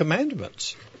Ten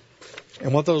Commandments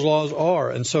and what those laws are.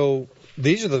 And so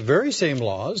these are the very same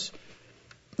laws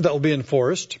that will be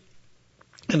enforced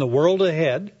in the world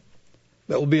ahead,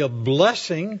 that will be a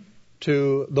blessing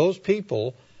to those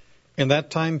people in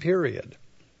that time period.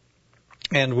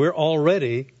 And we're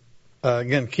already,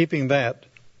 again, keeping that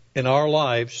in our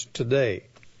lives today.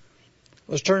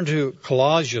 Let's turn to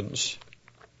Colossians,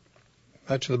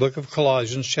 back to the book of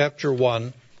Colossians, chapter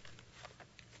 1.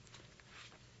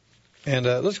 And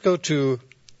let's go to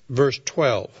verse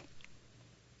 12.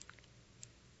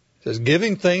 It says,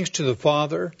 giving thanks to the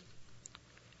Father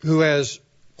who has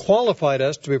qualified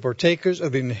us to be partakers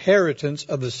of the inheritance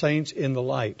of the saints in the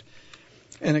light.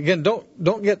 And again,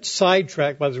 don't get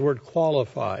sidetracked by the word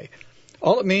qualify.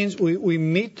 All it means, we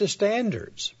meet the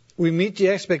standards. We meet the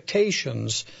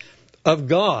expectations of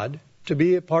God to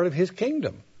be a part of his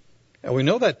kingdom. And we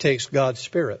know that takes God's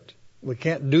Spirit. We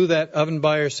can't do that of and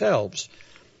by ourselves.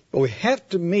 But we have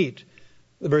to meet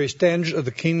the very standards of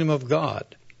the kingdom of God.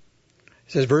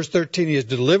 It says, verse 13, he has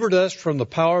delivered us from the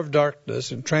power of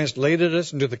darkness and translated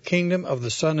us into the kingdom of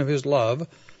the Son of his love,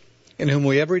 in whom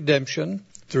we have redemption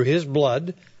through his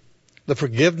blood, the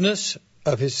forgiveness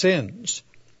of his sins.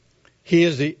 He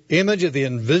is the image of the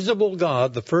invisible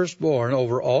God, the firstborn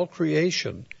over all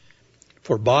creation.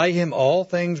 For by him all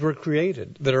things were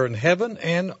created, that are in heaven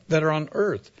and that are on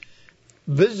earth,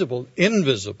 visible,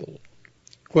 invisible,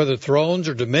 whether thrones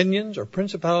or dominions or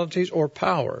principalities or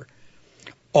power.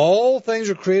 All things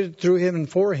are created through him and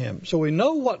for him. So we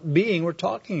know what being we're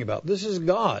talking about. This is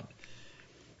God.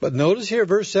 But notice here,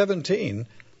 verse 17,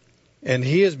 and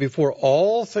he is before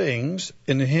all things,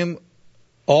 in him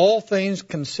all things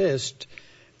consist,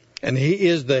 and he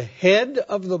is the head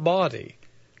of the body,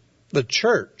 the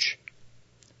church,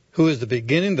 who is the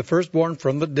beginning, the firstborn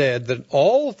from the dead, that in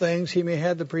all things he may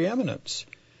have the preeminence.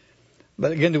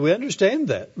 But again, do we understand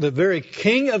that? The very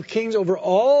King of kings over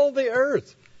all the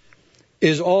earth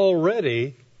is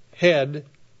already head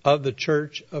of the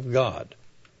church of God.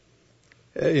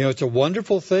 It's a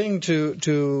wonderful thing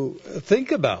to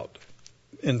think about.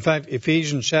 In fact,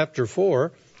 Ephesians chapter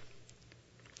 4,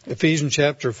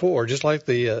 just like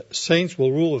the saints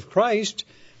will rule with Christ,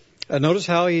 notice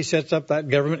how he sets up that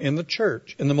government in the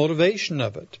church and the motivation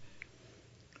of it.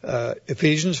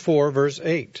 Ephesians 4, verse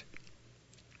 8.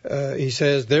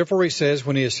 Therefore he says,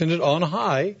 when he ascended on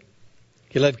high,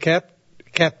 he led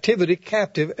captivity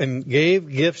captive and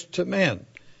gave gifts to men.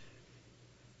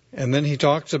 And then he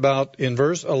talks about, in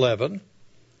verse 11,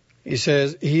 he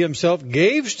says, he himself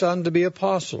gave some to be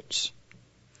apostles,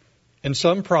 and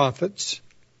some prophets,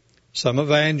 some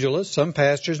evangelists, some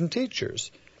pastors and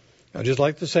teachers. Now, just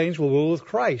like the saints will rule with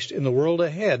Christ in the world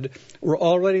ahead, we're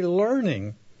already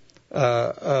learning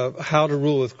how to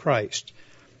rule with Christ.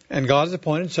 And God has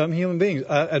appointed some human beings.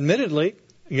 Admittedly,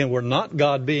 again, we're not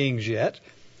God beings yet.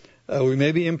 We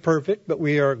may be imperfect, but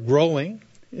we are growing.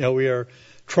 We are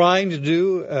trying to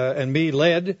do and be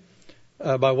led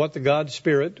by what the God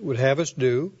Spirit would have us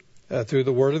do through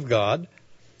the Word of God.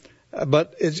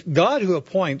 But it's God who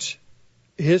appoints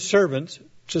his servants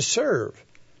to serve.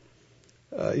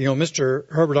 Mr.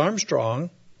 Herbert Armstrong,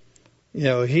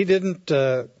 he didn't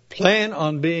plan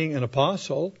on being an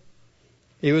apostle.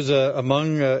 He was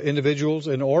among individuals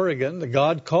in Oregon that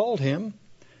God called him,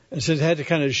 and since had to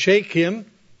kind of shake him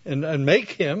and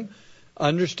make him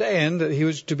understand that he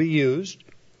was to be used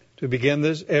to begin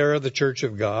this era of the Church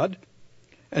of God.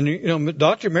 And,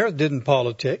 Dr. Merritt didn't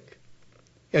politic.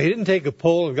 He didn't take a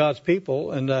poll of God's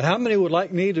people. And how many would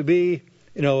like me to be,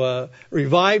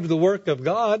 revive the work of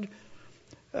God?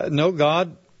 No,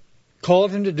 God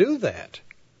called him to do that.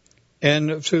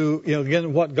 And to,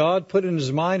 again, what God put in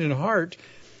his mind and heart,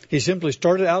 he simply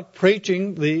started out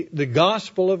preaching the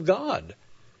gospel of God.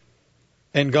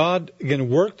 And God, again,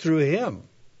 worked through him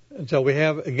until we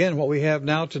have, again, what we have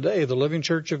now today, the living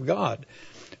church of God.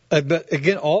 But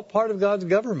again, all part of God's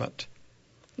government.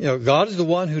 God is the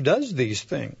one who does these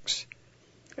things.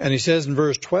 And he says in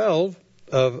verse 12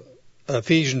 of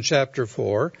Ephesians chapter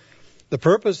 4, the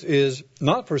purpose is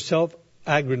not for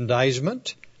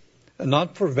self-aggrandizement,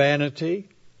 not for vanity,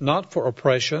 not for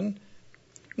oppression,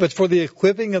 but for the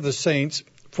equipping of the saints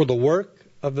for the work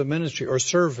of the ministry or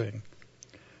serving,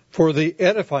 for the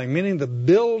edifying, meaning the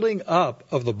building up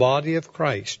of the body of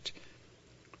Christ,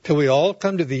 till we all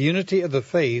come to the unity of the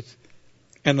faith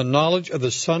and the knowledge of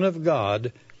the Son of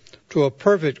God, to a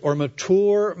perfect or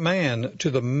mature man, to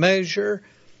the measure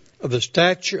of the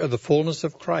stature of the fullness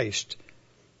of Christ.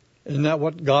 Isn't that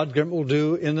what God will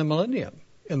do in the millennium,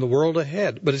 in the world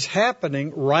ahead? But it's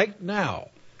happening right now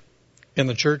in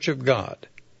the church of God,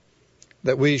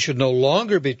 that we should no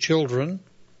longer be children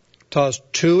tossed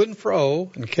to and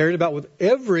fro and carried about with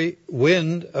every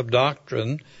wind of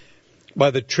doctrine by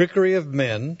the trickery of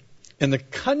men and the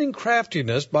cunning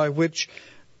craftiness by which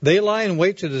they lie in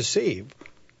wait to deceive,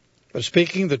 but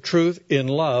speaking the truth in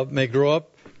love may grow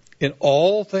up in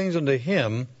all things unto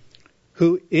him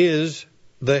who is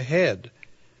the head.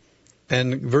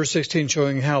 And verse 16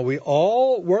 showing how we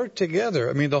all work together.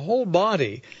 I mean, the whole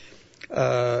body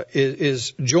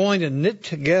is joined and knit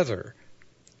together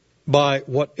by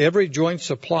what every joint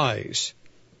supplies,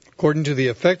 according to the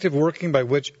effective working by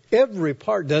which every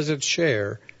part does its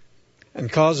share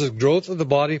and causes growth of the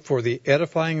body for the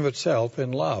edifying of itself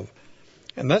in love.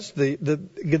 And that's the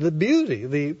beauty,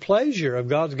 the pleasure of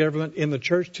God's government in the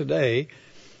church today,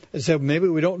 and said maybe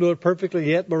we don't do it perfectly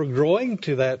yet, but we're growing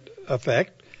to that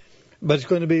effect. But it's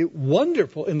going to be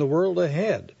wonderful in the world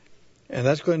ahead. And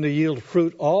that's going to yield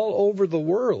fruit all over the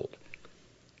world.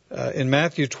 In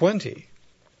Matthew 20,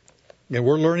 and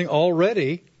we're learning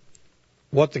already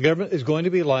what the government is going to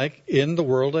be like in the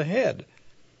world ahead.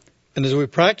 And as we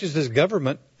practice this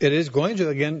government, it is going to,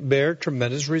 again, bear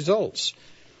tremendous results.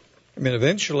 I mean,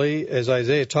 eventually, as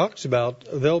Isaiah talks about,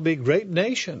 there'll be great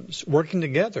nations working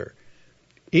together.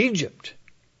 Egypt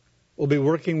will be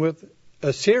working with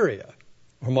Assyria,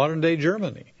 or modern-day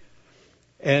Germany.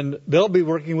 And they'll be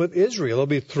working with Israel. There'll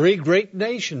be 3 great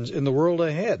nations in the world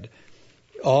ahead,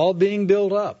 all being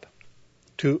built up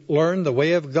to learn the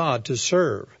way of God, to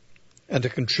serve and to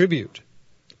contribute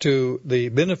to the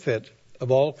benefit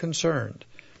of all concerned.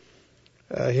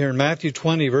 Here in Matthew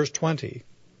 20, verse 20,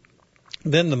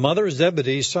 then the mother of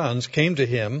Zebedee's sons came to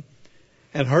him,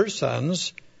 and her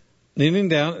sons, kneeling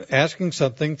down, asking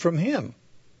something from him.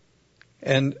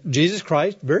 And Jesus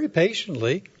Christ, very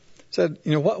patiently, said,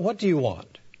 what do you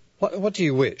want? What do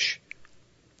you wish?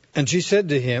 And she said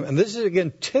to him, and this is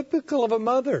again typical of a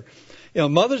mother.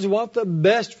 Mothers want the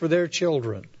best for their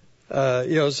children.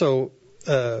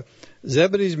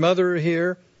 Zebedee's mother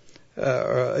here,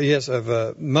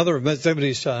 mother of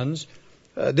Zebedee's sons,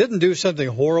 didn't do something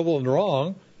horrible and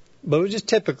wrong, but it was just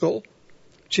typical.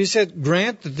 She said,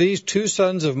 grant that these 2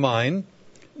 sons of mine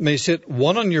may sit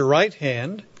one on your right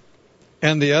hand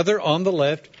and the other on the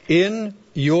left in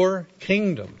your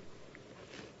kingdom.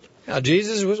 Now,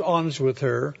 Jesus was honest with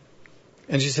her,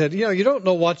 and she said, you don't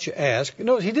know what you ask.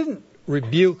 He didn't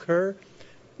rebuke her,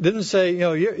 didn't say,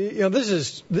 this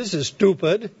is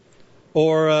stupid,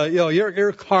 or,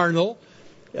 you're carnal,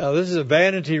 this is a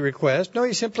vanity request. No,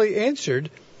 he simply answered,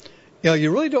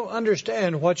 you really don't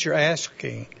understand what you're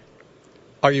asking.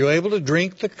 Are you able to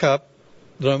drink the cup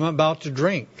that I'm about to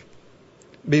drink?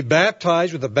 Be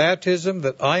baptized with the baptism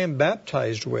that I am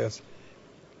baptized with.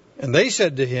 And they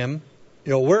said to him,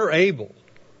 we're able.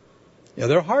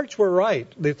 Their hearts were right.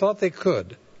 They thought they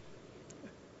could.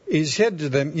 He said to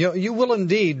them, you will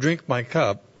indeed drink my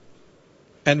cup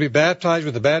and be baptized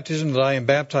with the baptism that I am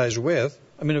baptized with.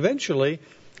 I mean, eventually,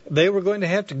 they were going to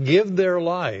have to give their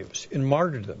lives in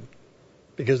martyrdom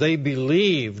because they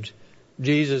believed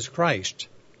Jesus Christ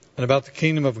and about the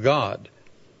kingdom of God.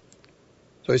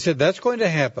 So he said, that's going to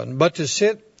happen, but to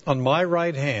sit on my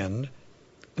right hand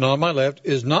and on my left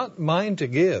is not mine to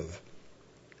give,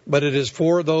 but it is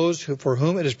for those for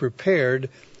whom it is prepared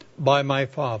by my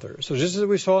Father. So just as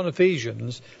we saw in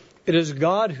Ephesians, it is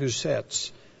God who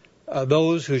sets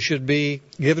those who should be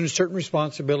given certain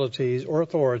responsibilities or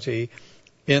authority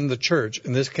in the church,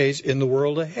 in this case, in the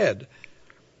world ahead.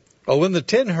 Well, when the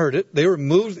 10 heard it, they were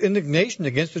moved with indignation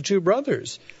against the 2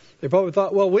 brothers. They probably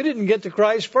thought, well, we didn't get to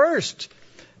Christ first.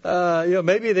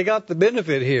 Maybe they got the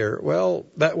benefit here. Well,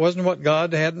 that wasn't what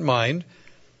God had in mind.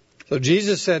 So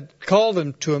Jesus called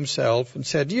them to himself and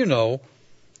said,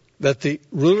 that the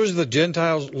rulers of the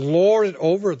Gentiles lord it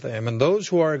over them, and those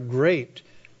who are great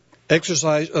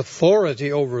exercise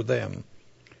authority over them.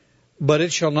 But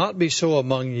it shall not be so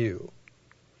among you.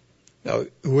 Now,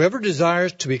 whoever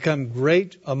desires to become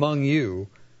great among you,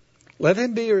 let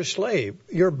him be your slave,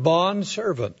 your bond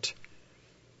servant.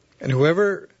 And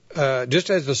whoever, just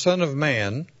as the Son of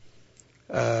Man,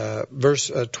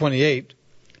 verse 28,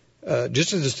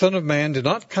 just as the Son of Man did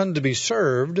not come to be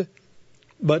served,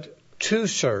 but to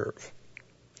serve,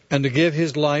 and to give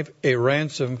his life a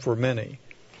ransom for many.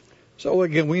 So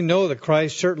again, we know that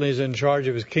Christ certainly is in charge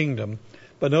of his kingdom,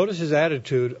 but notice his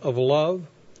attitude of love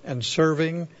and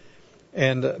serving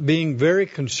and being very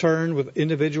concerned with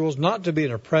individuals, not to be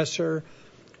an oppressor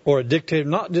or a dictator,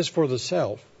 not just for the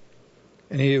self.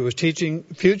 And he was teaching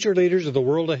future leaders of the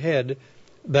world ahead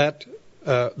that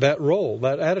role,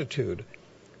 that attitude.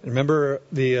 Remember,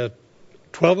 the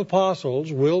 12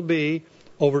 apostles will be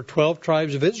over 12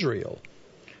 tribes of Israel.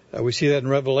 We see that in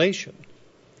Revelation.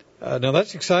 Now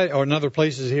that's exciting, or in other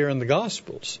places here in the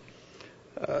Gospels.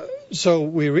 So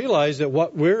we realize that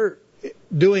what we're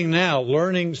doing now,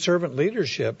 learning servant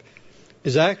leadership,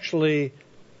 is actually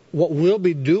what we'll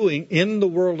be doing in the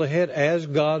world ahead as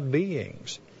God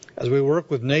beings. As we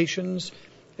work with nations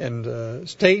and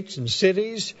states and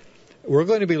cities, we're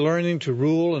going to be learning to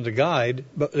rule and to guide,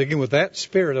 but again with that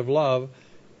spirit of love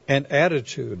and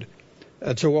attitude.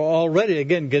 And so we're already,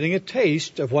 again, getting a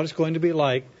taste of what it's going to be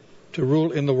like to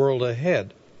rule in the world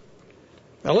ahead.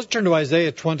 Now let's turn to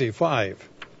Isaiah 25.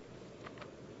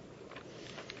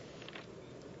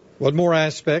 One more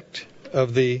aspect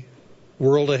of the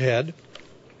world ahead.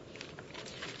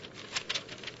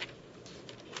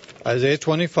 Isaiah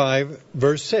 25,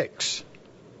 verse 6.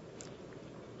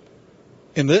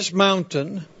 In this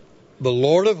mountain, the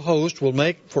Lord of hosts will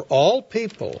make for all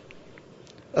people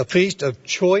a feast of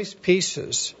choice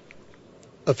pieces,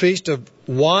 a feast of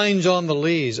wines on the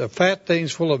lees, of fat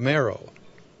things full of marrow,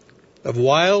 of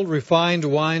well refined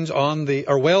wines on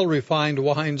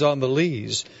the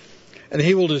lees. And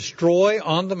he will destroy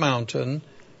on the mountain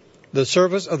the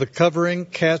surface of the covering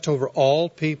cast over all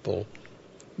people,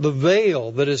 the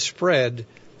veil that is spread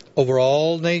over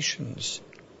all nations.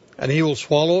 And he will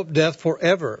swallow up death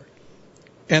forever.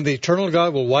 And the eternal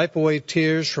God will wipe away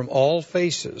tears from all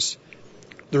faces.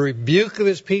 The rebuke of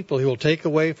his people he will take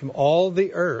away from all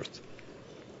the earth.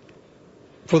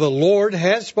 For the Lord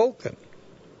has spoken.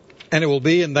 And it will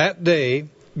be in that day,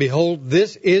 behold,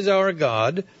 this is our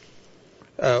God.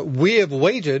 We have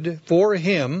waited for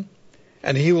him,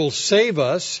 and he will save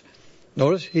us.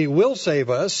 Notice, he will save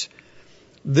us.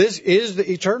 This is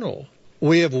the eternal.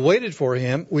 We have waited for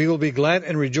him. We will be glad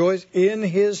and rejoice in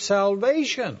his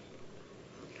salvation.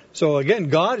 So again,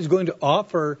 God is going to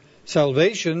offer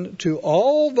salvation to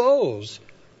all those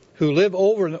who live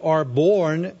over and are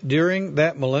born during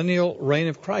that millennial reign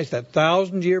of Christ, that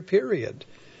 1,000-year period.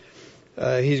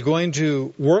 He's going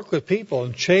to work with people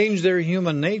and change their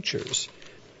human natures.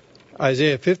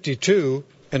 Isaiah 52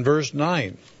 and verse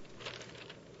 9.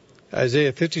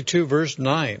 Isaiah 52 verse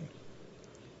 9.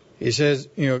 He says,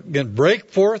 again,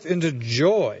 break forth into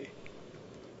joy.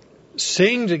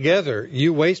 Sing together,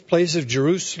 you waste places of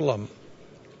Jerusalem.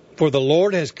 For the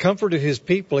Lord has comforted his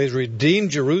people. He has redeemed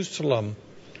Jerusalem.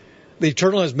 The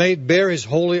Eternal has made bare his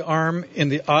holy arm in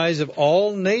the eyes of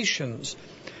all nations.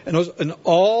 And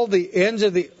all the ends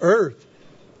of the earth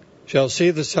shall see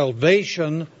the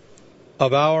salvation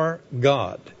of our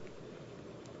God.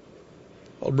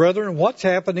 Well, brethren, what's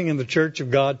happening in the Church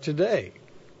of God today?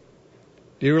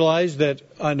 Do you realize that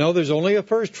I know there's only a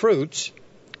first fruits,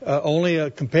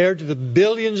 compared to the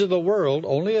billions of the world,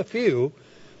 only a few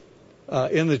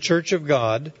in the Church of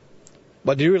God.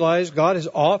 But do you realize God has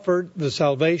offered the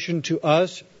salvation to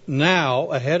us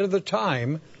now, ahead of the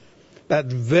time? That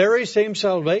very same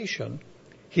salvation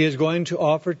he is going to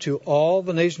offer to all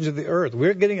the nations of the earth.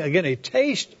 We're getting, again, a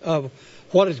taste of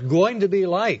what it's going to be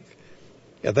like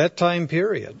at that time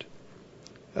period.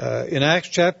 In Acts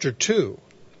chapter 2,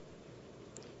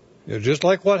 just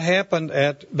like what happened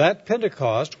at that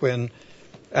Pentecost when,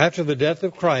 after the death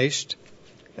of Christ,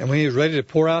 and when he was ready to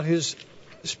pour out his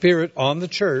Spirit on the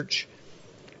church,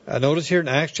 notice here in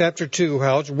Acts chapter 2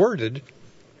 how it's worded,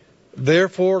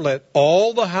 therefore let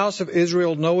all the house of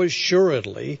Israel know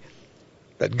assuredly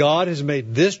that God has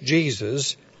made this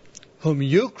Jesus, whom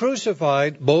you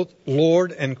crucified, both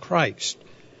Lord and Christ.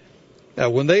 Now,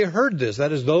 when they heard this,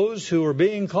 that is, those who were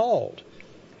being called,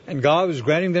 and God was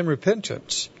granting them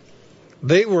repentance,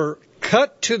 they were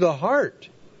cut to the heart.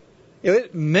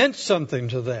 It meant something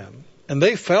to them, and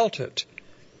they felt it.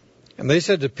 And they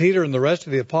said to Peter and the rest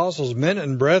of the apostles, men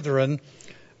and brethren,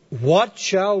 what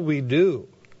shall we do?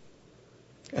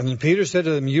 And then Peter said to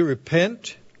them, you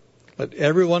repent, let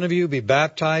every one of you be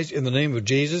baptized in the name of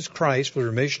Jesus Christ for the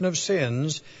remission of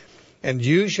sins, and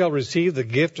you shall receive the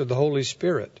gift of the Holy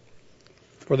Spirit.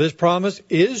 For this promise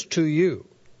is to you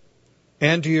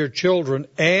and to your children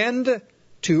and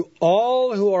to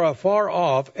all who are afar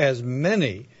off, as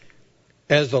many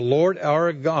as the Lord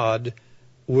our God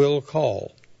will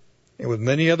call. And with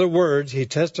many other words he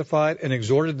testified and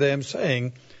exhorted them,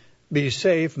 saying, be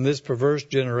saved from this perverse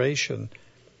generation.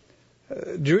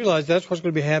 Do you realize that's what's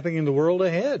going to be happening in the world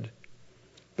ahead?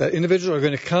 That individuals are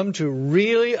going to come to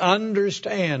really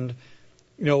understand,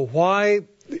 why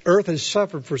the earth has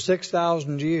suffered for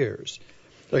 6,000 years.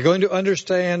 They're going to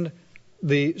understand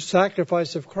the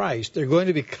sacrifice of Christ. They're going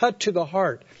to be cut to the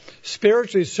heart,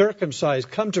 spiritually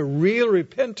circumcised, come to real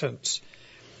repentance.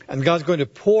 And God's going to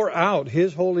pour out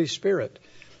his Holy Spirit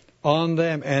on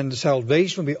them, and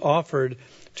salvation will be offered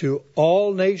to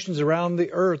all nations around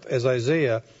the earth, as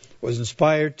Isaiah was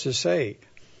inspired to say.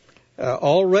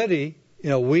 Already,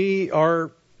 we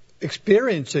are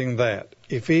experiencing that.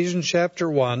 Ephesians chapter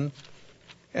 1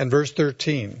 and verse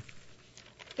 13.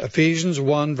 Ephesians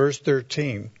 1 verse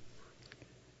 13.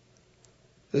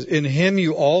 In him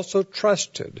you also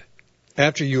trusted,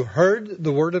 after you heard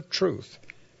the word of truth,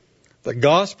 the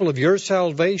gospel of your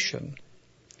salvation,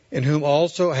 in whom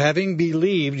also, having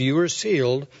believed, you were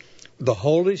sealed with the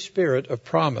Holy Spirit of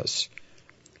promise,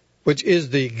 which is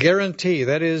the guarantee,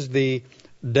 that is the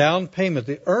down payment,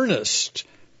 the earnest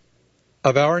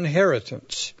of our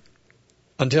inheritance,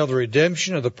 until the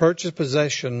redemption of the purchased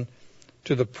possession,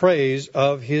 to the praise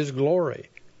of his glory.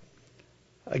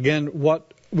 Again,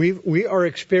 what we are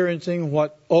experiencing,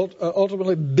 what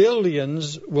ultimately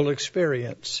billions will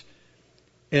experience.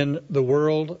 in the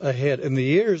world ahead, in the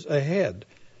years ahead.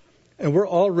 And we're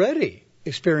already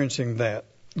experiencing that.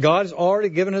 God has already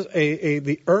given us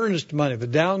the earnest money, the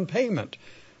down payment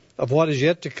of what is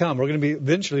yet to come. We're going to be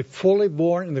eventually fully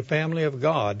born in the family of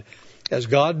God as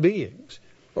God beings.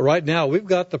 But right now, we've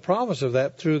got the promise of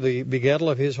that through the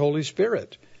begettal of His Holy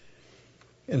Spirit.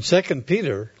 In 2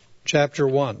 Peter chapter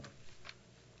 1.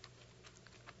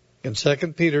 In 2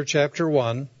 Peter chapter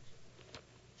 1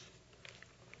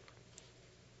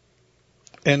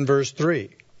 and verse 3.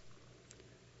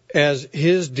 As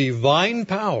His divine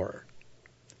power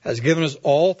has given us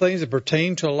all things that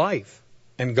pertain to life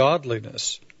and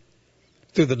godliness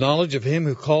through the knowledge of Him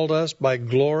who called us by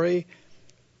glory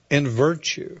and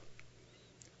virtue.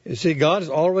 You see, God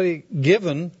has already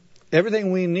given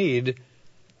everything we need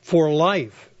for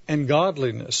life and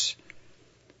godliness.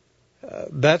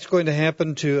 That's going to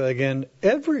happen to, again,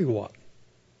 everyone.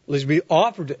 At least be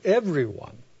offered to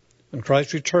everyone when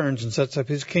Christ returns and sets up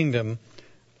His kingdom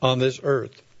on this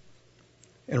earth.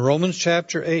 In Romans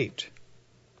chapter 8,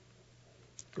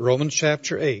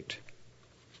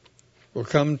 we'll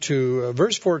come to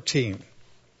verse 14. That's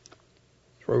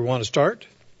where we want to start.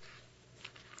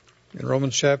 In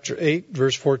Romans chapter 8,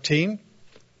 verse 14.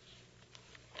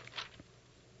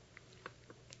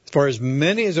 For as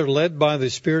many as are led by the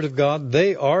Spirit of God,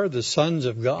 they are the sons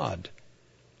of God.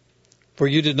 For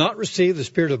you did not receive the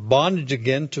spirit of bondage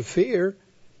again to fear,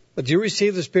 but you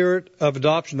received the spirit of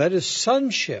adoption, that is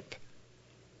sonship,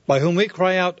 by whom we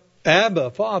cry out,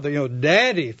 Abba, Father,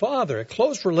 Daddy, Father, a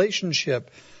close relationship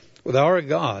with our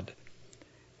God.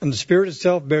 And the Spirit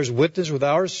itself bears witness with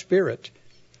our spirit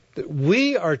that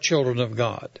we are children of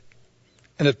God,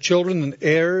 and if children and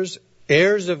heirs,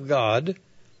 heirs of God,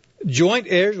 joint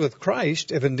heirs with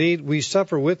Christ, if indeed we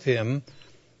suffer with Him,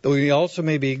 that we also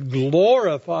may be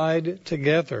glorified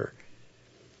together.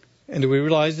 And we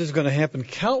realize this is going to happen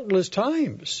countless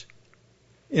times,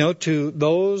 to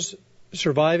those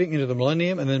surviving into the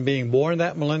millennium and then being born in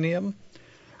that millennium.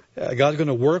 God's going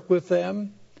to work with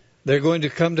them. They're going to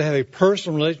come to have a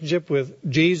personal relationship with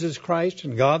Jesus Christ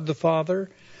and God the Father.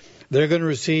 They're going to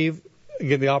receive,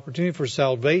 again, the opportunity for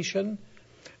salvation.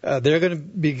 They're going to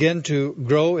begin to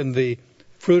grow in the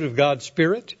fruit of God's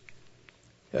Spirit.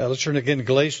 Let's turn again to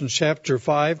Galatians chapter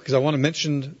 5, because I want to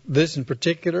mention this in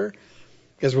particular,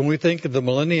 because when we think of the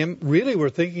millennium, really we're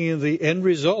thinking of the end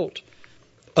result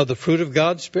of the fruit of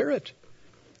God's Spirit.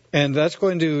 And that's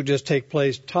going to just take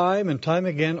place time and time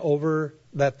again over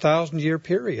that 1,000-year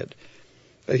period.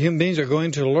 Human beings are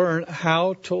going to learn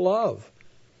how to love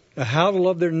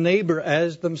their neighbor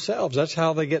as themselves. That's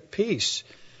how they get peace,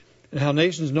 and how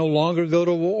nations no longer go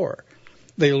to war.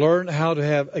 They learn how to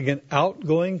have, again,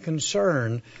 outgoing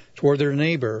concern toward their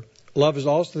neighbor. Love is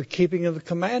also the keeping of the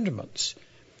commandments.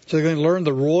 So they're going to learn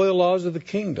the royal laws of the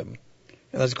kingdom.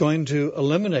 And that's going to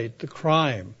eliminate the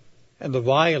crime and the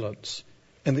violence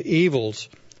and the evils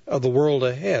of the world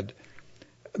ahead.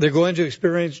 They're going to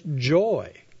experience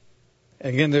joy.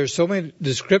 Again, there's so many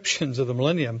descriptions of the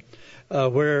millennium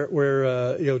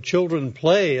where children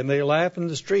play and they laugh in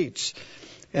the streets.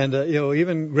 And,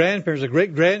 even grandparents, or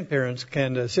great-grandparents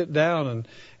can sit down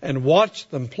and watch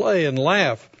them play and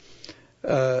laugh.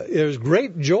 There's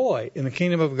great joy in the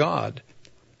kingdom of God.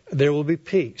 There will be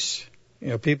peace.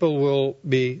 People will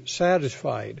be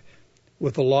satisfied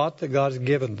with the lot that God has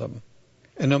given them.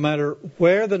 And no matter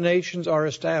where the nations are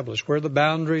established, where the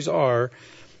boundaries are,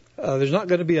 there's not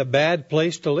going to be a bad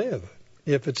place to live.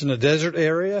 If it's in a desert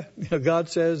area, God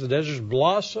says the deserts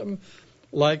blossom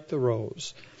like the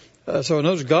rose. So in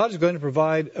other words, God is going to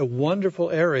provide a wonderful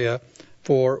area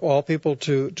for all people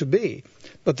to be.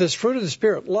 But this fruit of the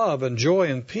Spirit, love and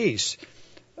joy and peace,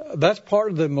 that's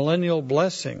part of the millennial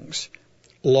blessings.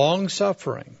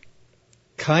 Long-suffering,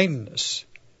 kindness,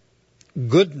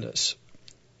 goodness,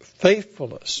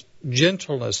 faithfulness,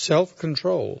 gentleness,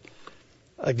 self-control.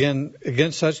 Again,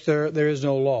 against such there is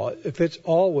no law. It fits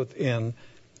all within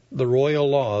the royal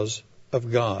laws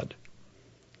of God.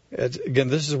 Again,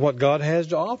 this is what God has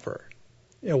to offer.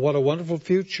 What a wonderful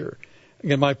future.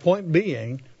 Again, my point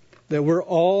being that we're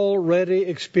already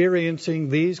experiencing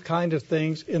these kind of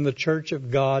things in the Church of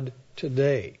God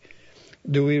today.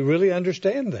 Do we really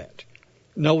understand that?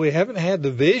 No, we haven't had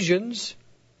the visions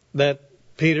that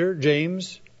Peter,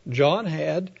 James, John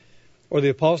had, or the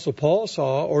Apostle Paul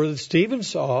saw, or that Stephen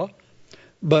saw,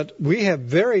 but we have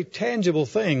very tangible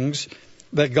things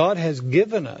that God has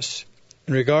given us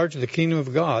in regard to the kingdom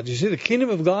of God. You see, the kingdom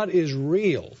of God is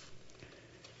real,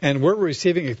 and we're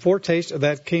receiving a foretaste of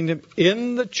that kingdom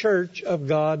in the church of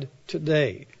God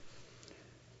today.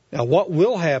 Now, what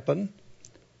will happen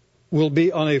will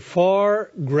be on a far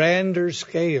grander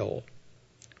scale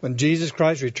when Jesus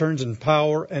Christ returns in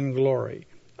power and glory.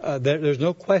 There's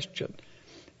no question.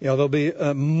 There'll be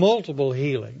multiple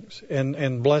healings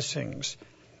and blessings.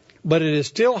 But it is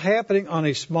still happening on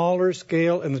a smaller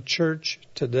scale in the church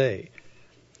today.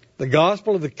 The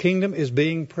gospel of the kingdom is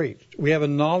being preached. We have a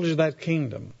knowledge of that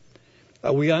kingdom.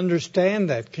 We understand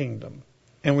that kingdom.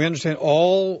 And we understand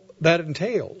all that it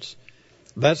entails.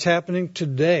 That's happening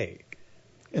today.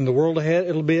 In the world ahead,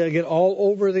 it'll be again all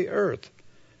over the earth.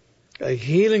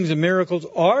 Healings and miracles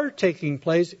are taking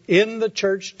place in the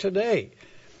church today.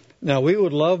 Now, we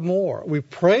would love more. We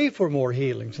pray for more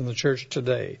healings in the church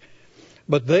today.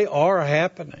 But they are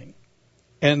happening.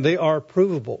 And they are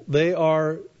provable. They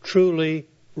are truly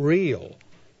real.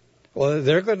 Well,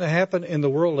 they're going to happen in the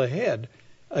world ahead.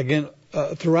 Again,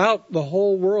 throughout the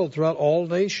whole world, throughout all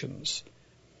nations.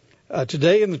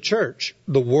 Today in the church,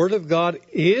 the Word of God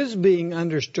is being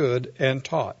understood and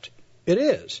taught. It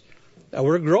is. Now,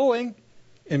 we're growing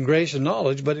in grace and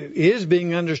knowledge, but it is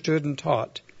being understood and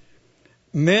taught.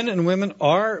 Men and women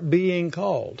are being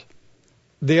called.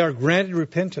 They are granted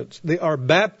repentance. They are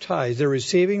baptized. They're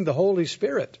receiving the Holy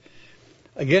Spirit.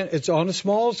 Again, it's on a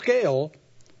small scale,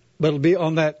 but it'll be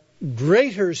on that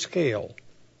greater scale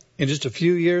in just a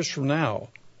few years from now.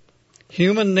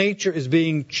 Human nature is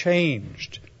being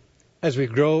changed as we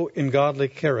grow in godly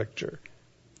character.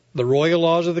 The royal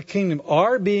laws of the kingdom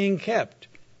are being kept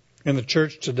in the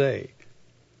church today.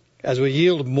 As we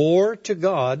yield more to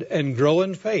God and grow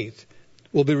in faith,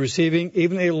 we'll be receiving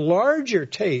even a larger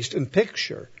taste and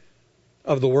picture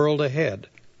of the world ahead.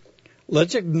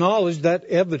 Let's acknowledge that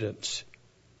evidence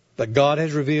that God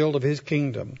has revealed of His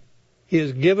kingdom. He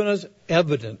has given us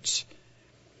evidence.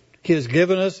 He has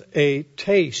given us a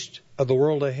taste of the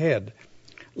world ahead.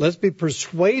 Let's be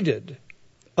persuaded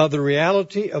of the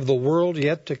reality of the world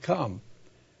yet to come.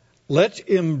 Let's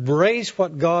embrace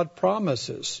what God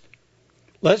promises.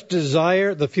 Let's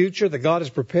desire the future that God has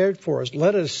prepared for us.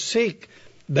 Let us seek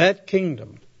that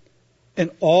kingdom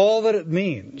and all that it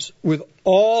means with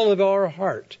all of our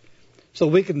heart so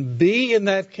we can be in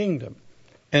that kingdom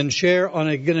and share on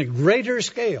a greater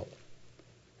scale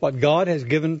what God has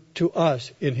given to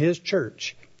us in His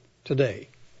church today.